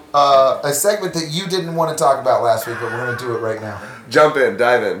to a segment that you didn't want to talk about last week, but we're going to do it right now. Jump in,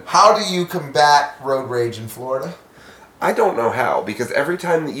 dive in. How do you combat road rage in Florida? I don't know how, because every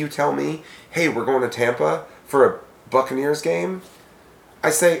time that you tell me, hey, we're going to Tampa for a Buccaneers game,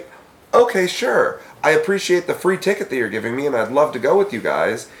 I say, okay, sure. I appreciate the free ticket that you're giving me, and I'd love to go with you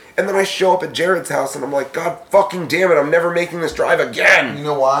guys. And then I show up at Jared's house, and I'm like, God fucking damn it, I'm never making this drive again. You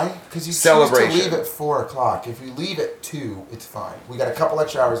know why? Because you choose Celebration. to leave at 4 o'clock. If you leave at 2, it's fine. We got a couple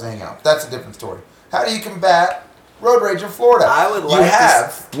extra hours to hang out. That's a different story. How do you combat road rage in Florida? I would like you to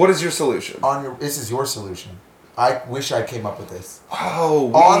have What is your solution? this is your solution. I wish I came up with this.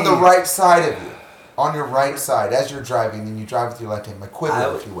 Oh, On the right side of you. On your right side, as you're driving, and you drive with your left hand, a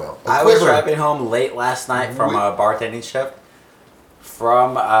quiver, if you will. I was driving home late last night from a bartending shift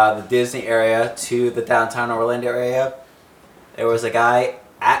from the Disney area to the downtown Orlando area. There was a guy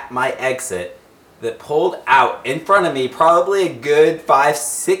at my exit that pulled out in front of me, probably a good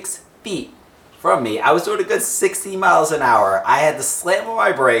 5-6 feet from me. I was doing a good 60 miles an hour. I had to slam on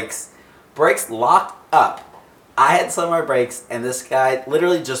my brakes, brakes locked up. I had slammed my brakes, and this guy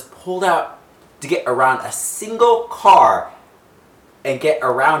literally just pulled out to get around a single car and get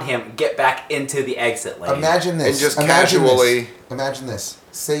around him, get back into the exit lane. Imagine this. And just Imagine casually- This. Imagine this.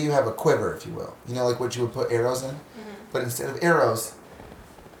 Say you have a quiver, if you will. You know, like what you would put arrows in? But instead of arrows,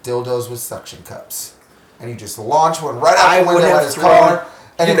 dildos with suction cups. And you just launch one right out the I would window have at his thrown, car.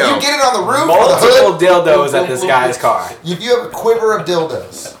 And if you get it on the roof or the multiple hood, dildos at this guy's car. If you have a quiver of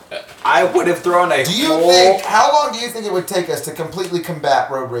dildos, I would have thrown a do you whole... think, how long do you think it would take us to completely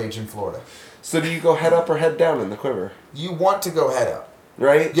combat road rage in Florida? So do you go head up or head down in the quiver? You want to go head up.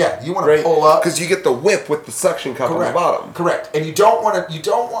 Right? Yeah, you want to pull up. Because you get the whip with the suction cup on the bottom. Correct. And you don't want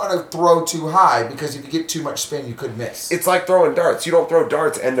to throw too high because if you get too much spin, you could miss. It's like throwing darts. You don't throw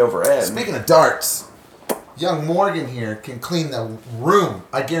darts end over end. Speaking of darts, young Morgan here can clean the room.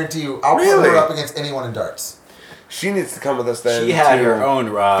 I guarantee you, I'll put Really? her up against anyone in darts. She needs to come with us then. She had to her own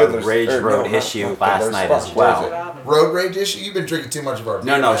Fiddler's- rage or road no, issue not last Fiddler's night Spot. as What is well. it? Road rage issue? You've been drinking too much of our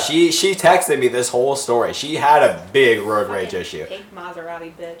beer. No, Yeah. she texted me this whole story. She had a big road rage issue. Pink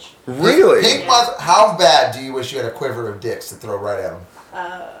Maserati bitch. Really? Pink how bad do you wish you had a quiver of dicks to throw right at him?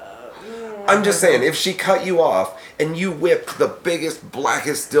 I'm just saying, if she cut you off and you whipped the biggest,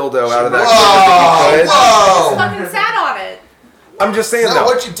 blackest dildo out of that Whoa! quiver that you could, Whoa! Fucking sat on it. I'm just saying No, though,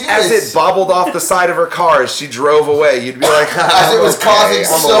 what you do as is- it bobbled off the side of her car as she drove away, you'd be like, As it was "I'm causing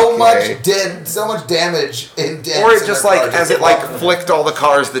okay, I'm so okay." much damage in dents. Or it in just her like, car, as just it like bumping. flicked all the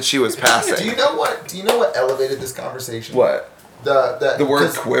cars that she was passing. Do you know what elevated this conversation? What? The word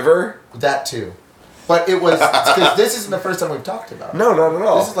 'cause- quiver? That too. But it was because this isn't the first time we've talked about it. No, not at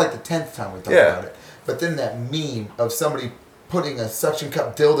all. This is like the 10th time we talked Yeah. about it. But then that meme of somebody putting a suction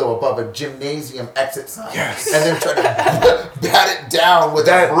cup dildo above a gymnasium exit sign. Yes. And then trying to bat it down with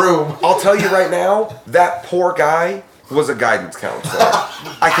That a broom. I'll tell you right now, that poor guy was a guidance counselor.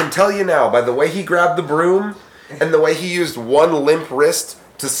 I can tell you now by the way he grabbed the broom and the way he used one limp wrist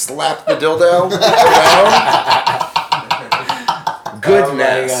to slap the dildo around.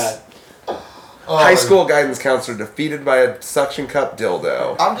 Goodness. Oh, High school guidance counselor defeated by a suction cup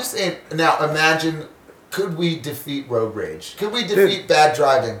dildo. I'm just saying, now imagine, could we defeat road rage? Could we defeat bad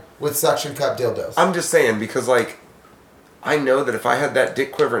driving with suction cup dildos? I'm just saying because like I know that if I had that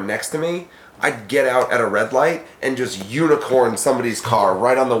dick quiver next to me, I'd get out at a red light and just unicorn somebody's car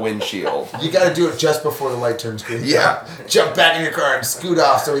right on the windshield. You got to do it just before the light turns green. Yeah. Jump back in your car and scoot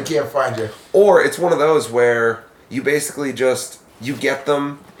off so he can't find you. Or it's one of those where you basically you get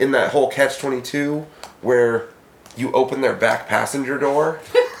them in that whole catch-22 where you open their back passenger door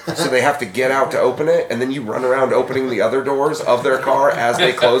so they have to get out to open it and then you run around opening the other doors of their car as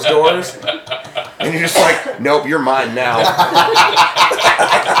they close doors and you're just like, nope, you're mine now.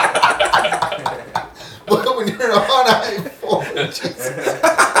 When you're on I-4, Jesus.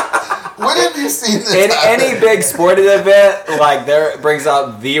 When have you seen this In happen? any big sporting event, like there brings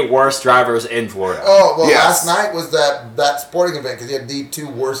out the worst drivers in Florida. Oh, well, Yes. last night was that sporting event because you had the two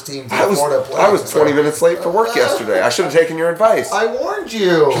worst teams in I Florida playing. was 20 minutes late for work yesterday. I should have taken your advice. I warned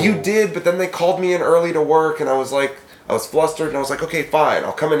you. You did, but then they called me in early to work and I was flustered and I was like, okay, fine,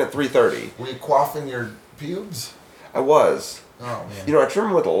 I'll come in at 3:30. Were you quaffing your pubes? I was. Oh, man. You know, I trim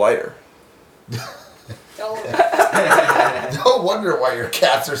them with a lighter. No wonder why your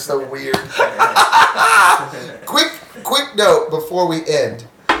cats are so weird. Quick note before we end.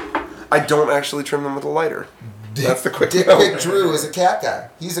 I don't actually trim them with a lighter. That's the quick Dick note. Pic Drew is a cat guy.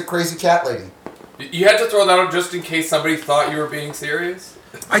 He's a crazy cat lady. You had to throw that out just in case somebody thought you were being serious?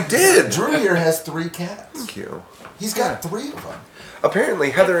 I did. Drew here has 3 cats. Thank you. He's got 3 of them.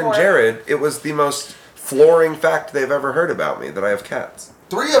 Apparently, Heather and Jared, it was the most flooring fact they've ever heard about me that I have cats.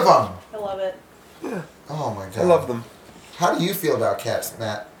 3 of them. I love it. Yeah, Oh my god. I love them. How do you feel about cats,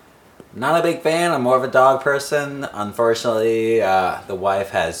 Matt? Not a big fan. I'm more of a dog person. Unfortunately, the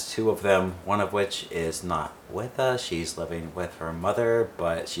wife has 2 of them, one of which is not with us. She's living with her mother,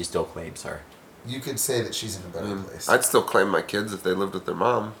 but she still claims her. You could say that she's in a better place. I'd still claim my kids if they lived with their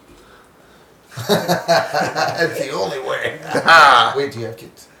mom. That's the only way. Wait, do you have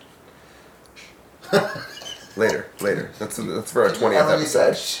kids? Later. That's for our Did you 20th ever use that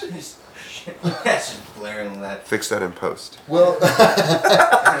episode. shit? Yeah, just blaring that. Fix that in post. Well,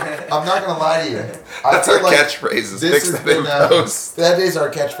 I'm not gonna lie to you. That's feel our catchphrase, is this fix has that in been, post. That is our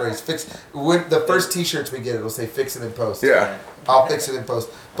catchphrase. Fix. When the first T-shirts we get, it'll say "Fix it in post." Yeah. I'll fix it in post.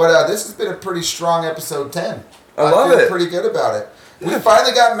 But this has been a pretty strong episode 10. I love feel it. Pretty good about it. We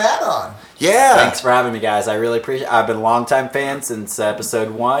finally got Matt on. Yeah. Thanks for having me, guys. I really appreciate it. I've been a longtime fan since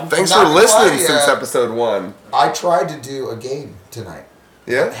episode 1. Thanks Not for gonna lie listening to since ya. episode 1. I tried to do a game tonight.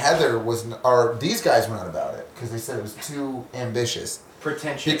 Yeah? Heather was, or these guys went on about it because they said it was too ambitious.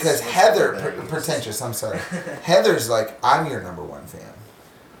 Pretentious. Because was Heather, the word that I used. pretentious. I'm sorry. Heather's like, I'm your number one fan.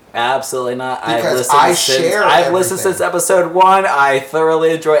 Absolutely not. Because I share I've listened everything. since episode 1. I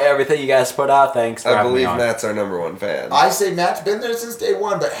thoroughly enjoy everything you guys put out. Thanks for I having me believe on. Matt's our number one fan. I say Matt's been there since day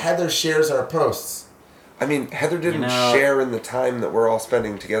one, but Heather shares our posts. I mean, Heather didn't You know- share in the time that we're all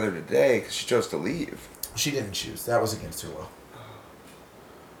spending together today because she chose to leave. She didn't choose. That was against her will.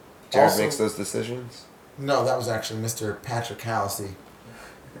 Jared Also- makes those decisions. No, that was actually Mr. Patrick Halsey.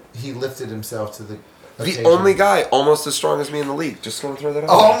 He lifted himself to the The occasion. only guy almost as strong as me in the league. Just gonna throw that out.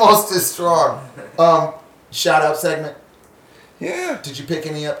 Almost as strong. Shout out segment. Yeah. Did you pick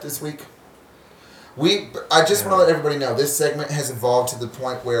any up this week? I just want to let everybody know this segment has evolved to the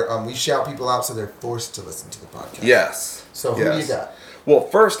point where we shout people out so they're forced to listen to the podcast. Yes. So who do you got? Well,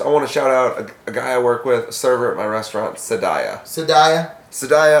 first I want to shout out a guy I work with, a server at my restaurant, Sadaya. Sadaya?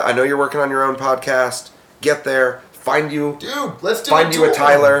 Sadaya, I know you're working on your own podcast. Get there. Find you. Dude, let's do Find you a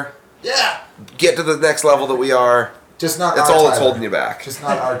Tyler. Yeah. Get to the next level that we are. Just not That's our all that's Tyler. holding you back. Just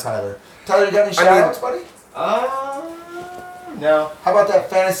not our Tyler. Tyler, you got any I shout mean- outs, buddy? No. How about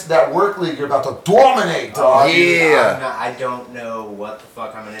that work league you're about to dominate, dog? Yeah. I don't know what the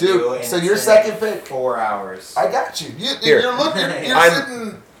fuck I'm gonna Dude, do. and so it's your been second pick? 4 hours. I got you. Here. You're looking. You're I'm-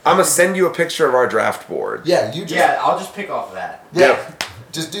 sitting. I'm going to send you a picture of our draft board. Yeah, you just. Yeah, I'll just pick off of that. Yeah.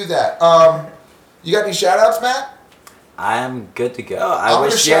 Just do that. You got any shout outs, Matt? I'm good to go. I'm I gonna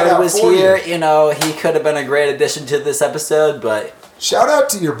wish shout Jared out was for here. you. You know, he could have been a great addition to this episode, but Shout out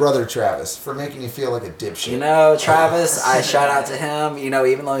to your brother Travis for making you feel like a dipshit. you know, Travis, I shout out to him. You know,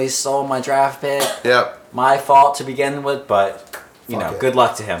 even though he stole my draft pick, Yep. my fault to begin with, but you Fuck know, it. good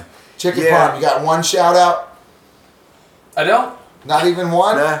luck to him. Chicken Yeah. Farm, you got one shout out? I don't. Not even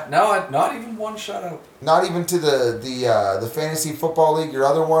one? Nah. No, not even one shout out. Not even to the fantasy football league, your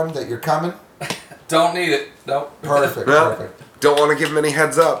other one that you're coming? Don't need it. Nope. Perfect, No. perfect. Don't want to give him any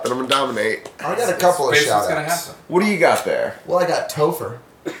heads up that I'm going to dominate. I got a couple of Basically, shout it's gonna outs. happen. What do you got there? Well, I got Topher,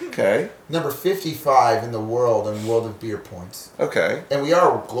 Okay. number 55 in the world in World of Beer points. Okay. And we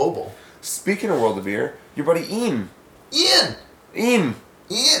are global. Speaking of World of Beer, your buddy Ian. Ian,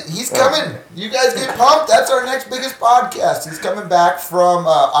 he's coming. You guys get pumped. That's our next biggest podcast. He's coming back from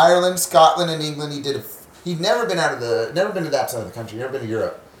Ireland, Scotland, and England. He'd never been to that side of the country. Never been to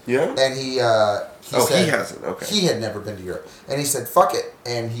Europe. Yeah? And he He hasn't. Okay. He had never been to Europe, and he said, "Fuck it,"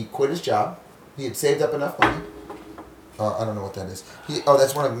 and he quit his job. He had saved up enough money. I don't know what that is.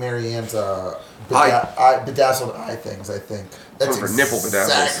 That's one of Mary Ann's bedazzled eye things. I think that's one of her nipple bedazzles.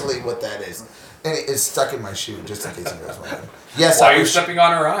 exactly what that is, and it's stuck in my shoe just in case you guys wondering. Yes, Why I are you wear stepping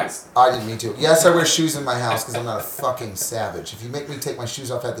on her eyes? I didn't mean to. Yes, I wear shoes in my house because I'm not a fucking savage. If you make me take my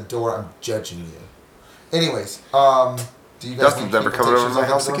shoes off at the door, I'm judging you. Anyways, do you guys? Dustin's want never people coming to over take my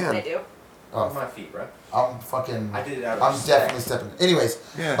shoes house off at the door? again. I do. Off Oh, my feet, bro. I'm fucking. I did it out of I'm respect. definitely stepping. Anyways,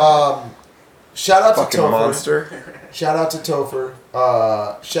 Yeah. shout out Fucking to Topher. monster. Shout out to Topher.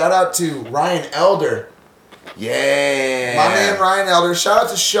 Shout out to Ryan Elder. Yeah. My man Ryan Elder. Shout out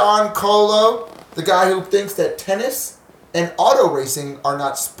to Sean Colo, the guy who thinks that tennis and auto racing are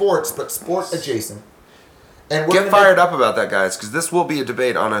not sports, but sport adjacent. And we're Get gonna fired up about that, guys, because this will be a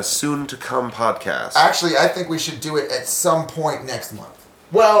debate on a soon-to-come podcast. Actually, I think we should do it at some point next month.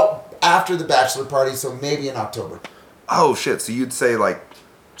 Well, after the bachelor party, so maybe in October. Oh, shit. So you'd say, like,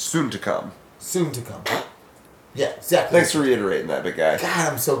 soon to come. Soon to come. Yeah, exactly. Thanks for reiterating that, big guy.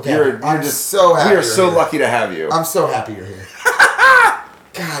 God, I'm so You're glad. I'm just so happy. We are you're so here. lucky to have you. I'm so happy you're here.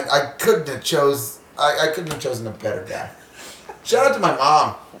 God, I couldn't have chosen a better guy. Shout out to my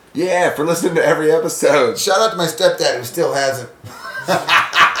mom. Yeah, for listening to every episode. Shout out to my stepdad who still hasn't.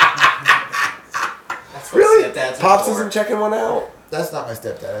 That's what Really? stepdads are Pops for. isn't checking one out. That's not my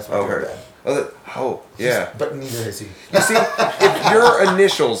stepdad. That's my Oh, real heard. dad. Yeah. But neither is he. You see, if your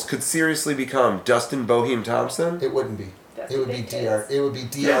initials could seriously become Dustin Boheim Thompson, It wouldn't be. That's It would be big DR. tits. It would be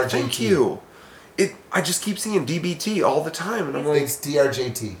yeah, DRJT. thank you. I just keep seeing DBT all the time, and I'm like, It's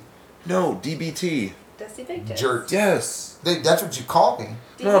DRJT. no, DBT. Dusty Big Tits. Jert. Yes. That's what you call me.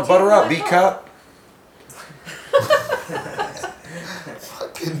 No, DBT butter is up, my B fault. cup.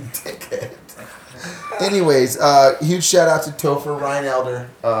 Fucking dickhead. Anyways, huge shout out to Topher, Ryan Elder,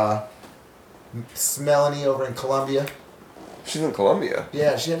 Melanie over in Colombia. She's in Colombia.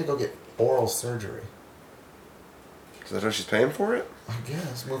 Yeah, she had to go get oral surgery. Is that how she's paying for it? I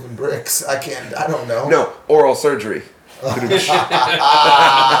guess moving bricks. I don't know. No, oral surgery.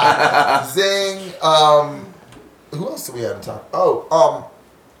 Zing. Who else do we have to talk?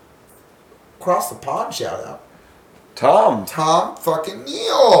 Cross the pond shout out. Tom, Tom fucking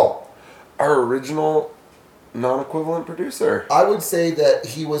Neal. our original non-equivalent producer. I would say that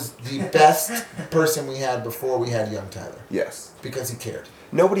he was the best person we had before we had young Tyler. Yes. Because he cared.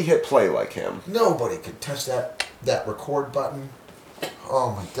 Nobody hit play like him. Nobody could touch that record button.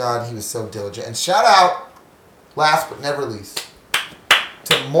 Oh my God, he was so diligent. And shout out, last but never least,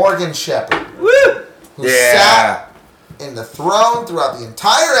 to Morgan Shepherd. Woo! Who sat in the throne throughout the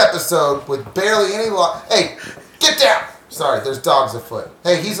entire episode with barely any Hey, get down! Sorry, there's dogs afoot.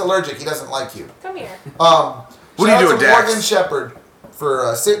 Hey, he's allergic. He doesn't like you. Come here. What are you doing, Dax? Morgan Shepherd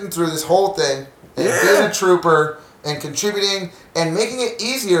for sitting through this whole thing and being a trooper and contributing and making it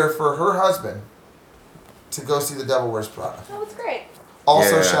easier for her husband to go see The Devil Wears Prada. Oh, it's great.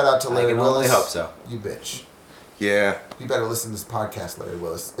 Also, Yeah. shout out to Larry I can Willis. only hope so. You bitch. Yeah. You better listen to this podcast, Larry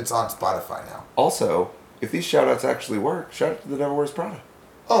Willis. It's on Spotify now. Also, if these shout-outs actually work, shout out to The Devil Wears Prada.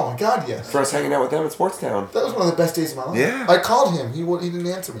 Oh my God, yes. For us hanging out with them at Sportstown. That was one of the best days of my life. Yeah. I called him. He didn't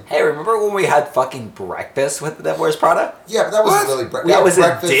answer me. Hey, remember when we had fucking breakfast with the Devil Wears Prada? Yeah, but that wasn't What? really breakfast. That was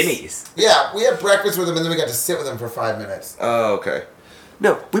at Denny's. Yeah, we had breakfast with him and then we got to sit with him for 5 minutes. Oh, okay.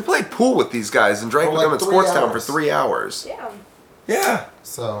 No, we played pool with these guys and drank For with them like at 3 Sportstown for hours. 3 hours. Yeah. Yeah.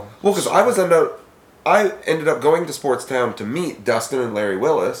 So. Well, because I ended up going to Sportstown to meet Dustin and Larry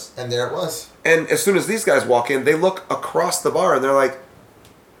Willis. And there it was. And as soon as these guys walk in, they look across the bar and they're like,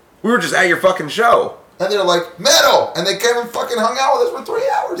 "We were just at your fucking show." And they're like, metal! And they came and fucking hung out with us for 3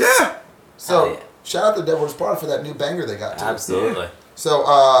 hours. Yeah. So, Hell yeah. shout out to Devil Wears Prada for that new banger they got too. Absolutely.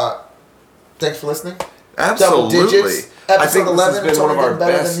 So, thanks for listening. Absolutely. Double digits. I think Episode this 11, has it's been one only of our getting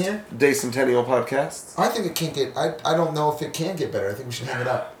better best than here. Day Centennial podcasts. I think it can't get. I don't know if it can get better. I think we should hang it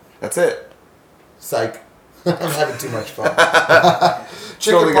up. That's it. Psych. I'm having too much fun. It's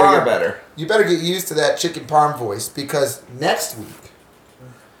only going to get better. You better get used to that chicken parm voice because next week,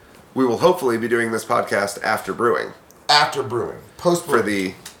 We will hopefully be doing this podcast after brewing after brewing, post for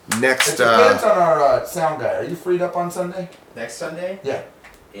brewing. the next. It depends on our sound guy. Are you freed up on Sunday? Next Sunday Yeah.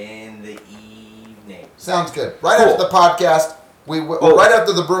 in the evening. Sounds good. Right Cool. after the podcast, right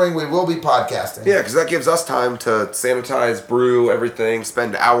after the brewing, we will be podcasting. Yeah, because that gives us time to sanitize, brew everything,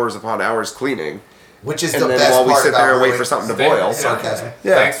 spend hours upon hours cleaning. Which is And the then best while we part sit about there and wait brewing. for something to Thank- boil. yeah. Sarcasm.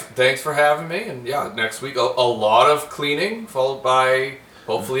 Yeah. Thanks for having me, and next week a lot of cleaning, followed by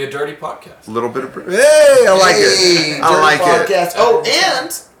hopefully a dirty podcast. A little bit of. Hey, I like Hey, it. I Dirty like it. Podcast. Oh,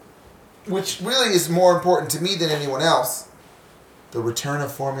 and which really is more important to me than anyone else, the return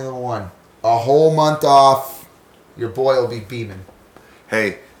of Formula One. A whole month off. Your boy will be beaming.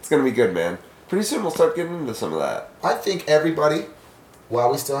 Hey, it's gonna be good, man. Pretty soon we'll start getting into some of that. I think everybody, while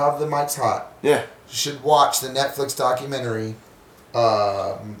we still have the mics hot, Yeah. should watch the Netflix documentary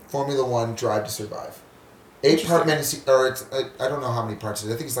Formula One Drive to Survive. 8-part miniseries, or it's I don't know how many parts it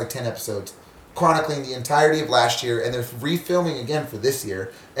is. I think it's like 10 episodes, chronicling the entirety of last year, and they're refilming again for this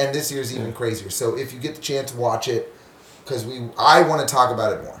year, and this year's even crazier. So if you get the chance, watch it, because I want to talk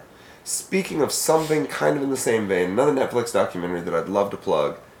about it more. Speaking of something kind of in the same vein, another Netflix documentary that I'd love to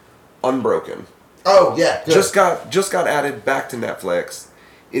plug, Unbroken. Oh yeah, good. Just got added back to Netflix.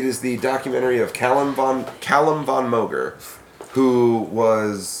 It is the documentary of Callum von Moger, who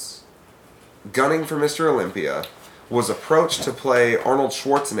was gunning for Mr. Olympia, was approached to play Arnold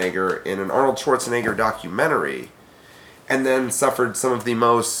Schwarzenegger in an Arnold Schwarzenegger documentary, and then suffered some of the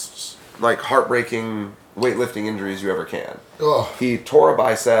most heartbreaking weightlifting injuries you ever can. Ugh. He tore a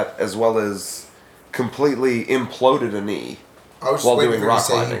bicep as well as completely imploded a knee. I was while just waiting doing for him to rock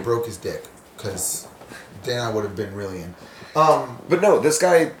say he climbing. broke his dick, because then I would have been really in. But no, this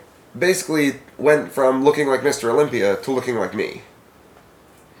guy basically went from looking like Mr. Olympia to looking like me.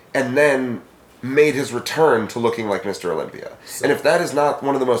 And then made his return to looking like Mr. Olympia. And if that is not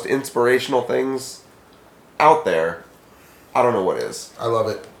one of the most inspirational things out there, I don't know what is. I love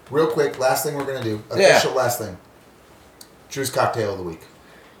it. Real quick, last thing we're gonna do. Yeah. Official last thing. Drew's cocktail of the week.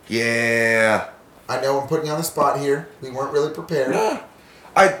 Yeah. I know I'm putting you on the spot here. We weren't really prepared. Nah.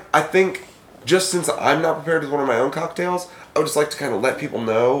 I think just since I'm not prepared with one of my own cocktails, I would just like to kind of let people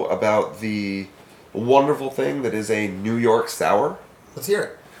know about the wonderful thing that is a New York sour. Let's hear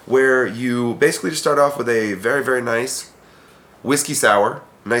it. Where you basically just start off with a very, very nice whiskey sour.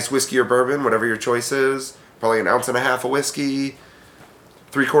 Nice whiskey or bourbon, whatever your choice is. Probably 1.5 ounces of whiskey,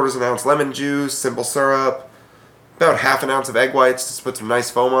 3/4 ounce lemon juice, simple syrup, about 1/2 ounce of egg whites, just put some nice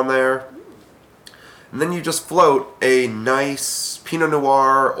foam on there. And then you just float a nice Pinot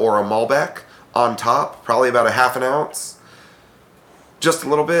Noir or a Malbec on top, probably about 1/2 ounce. Just a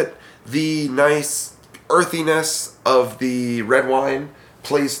little bit. The nice earthiness of the red wine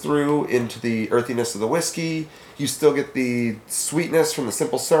plays through into the earthiness of the whiskey. You still get the sweetness from the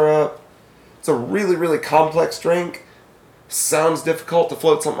simple syrup. It's a really, really complex drink. Sounds difficult to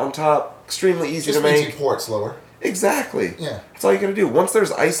float something on top. extremely easy Just to means make. you pour it slower. Exactly. Yeah. That's all you gotta do. Once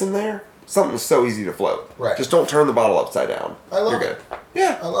there's ice in there, something's so easy to float. Right. Just don't turn the bottle upside down. I love You're it. good.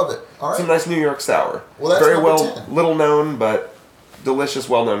 Yeah. I love it. All It's a right. nice New York sour. Well, that's very number well, 10. little known, but delicious,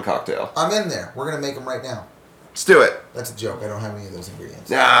 well-known cocktail. I'm in there. We're going to make them right now. Let's do it. That's a joke. I don't have any of those ingredients.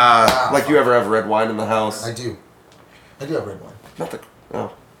 Like you ever have red wine in the house? I do. I do have red wine. Not the.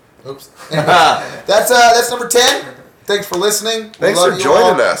 Oh. Oops. Anyway, that's number 10. Thanks for listening. We Thanks love for you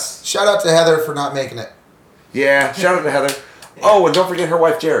joining all. us. Shout out to Heather for not making it. Yeah. Shout out to Heather. Oh, and don't forget her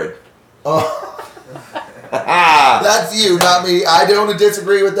wife, Jared. Oh. That's you, not me. I don't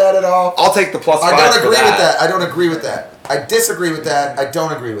disagree with that at all. I'll take the plus 5 I don't for agree with that. I don't agree with that. I disagree with that. I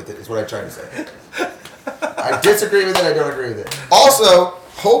don't agree with it, is what I tried to say. I disagree with it. I don't agree with it. Also,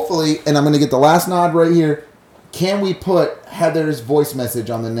 hopefully, and I'm going to get the last nod right here, can we put Heather's voice message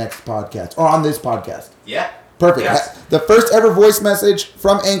on the next podcast, or on this podcast? Yeah. Perfect. Yes. The first ever voice message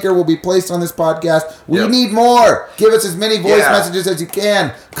from Anchor will be placed on this podcast. We Yep. need more. Give us as many voice messages as you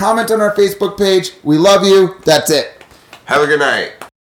can. Comment on our Facebook page. We love you. That's it. Have a good night.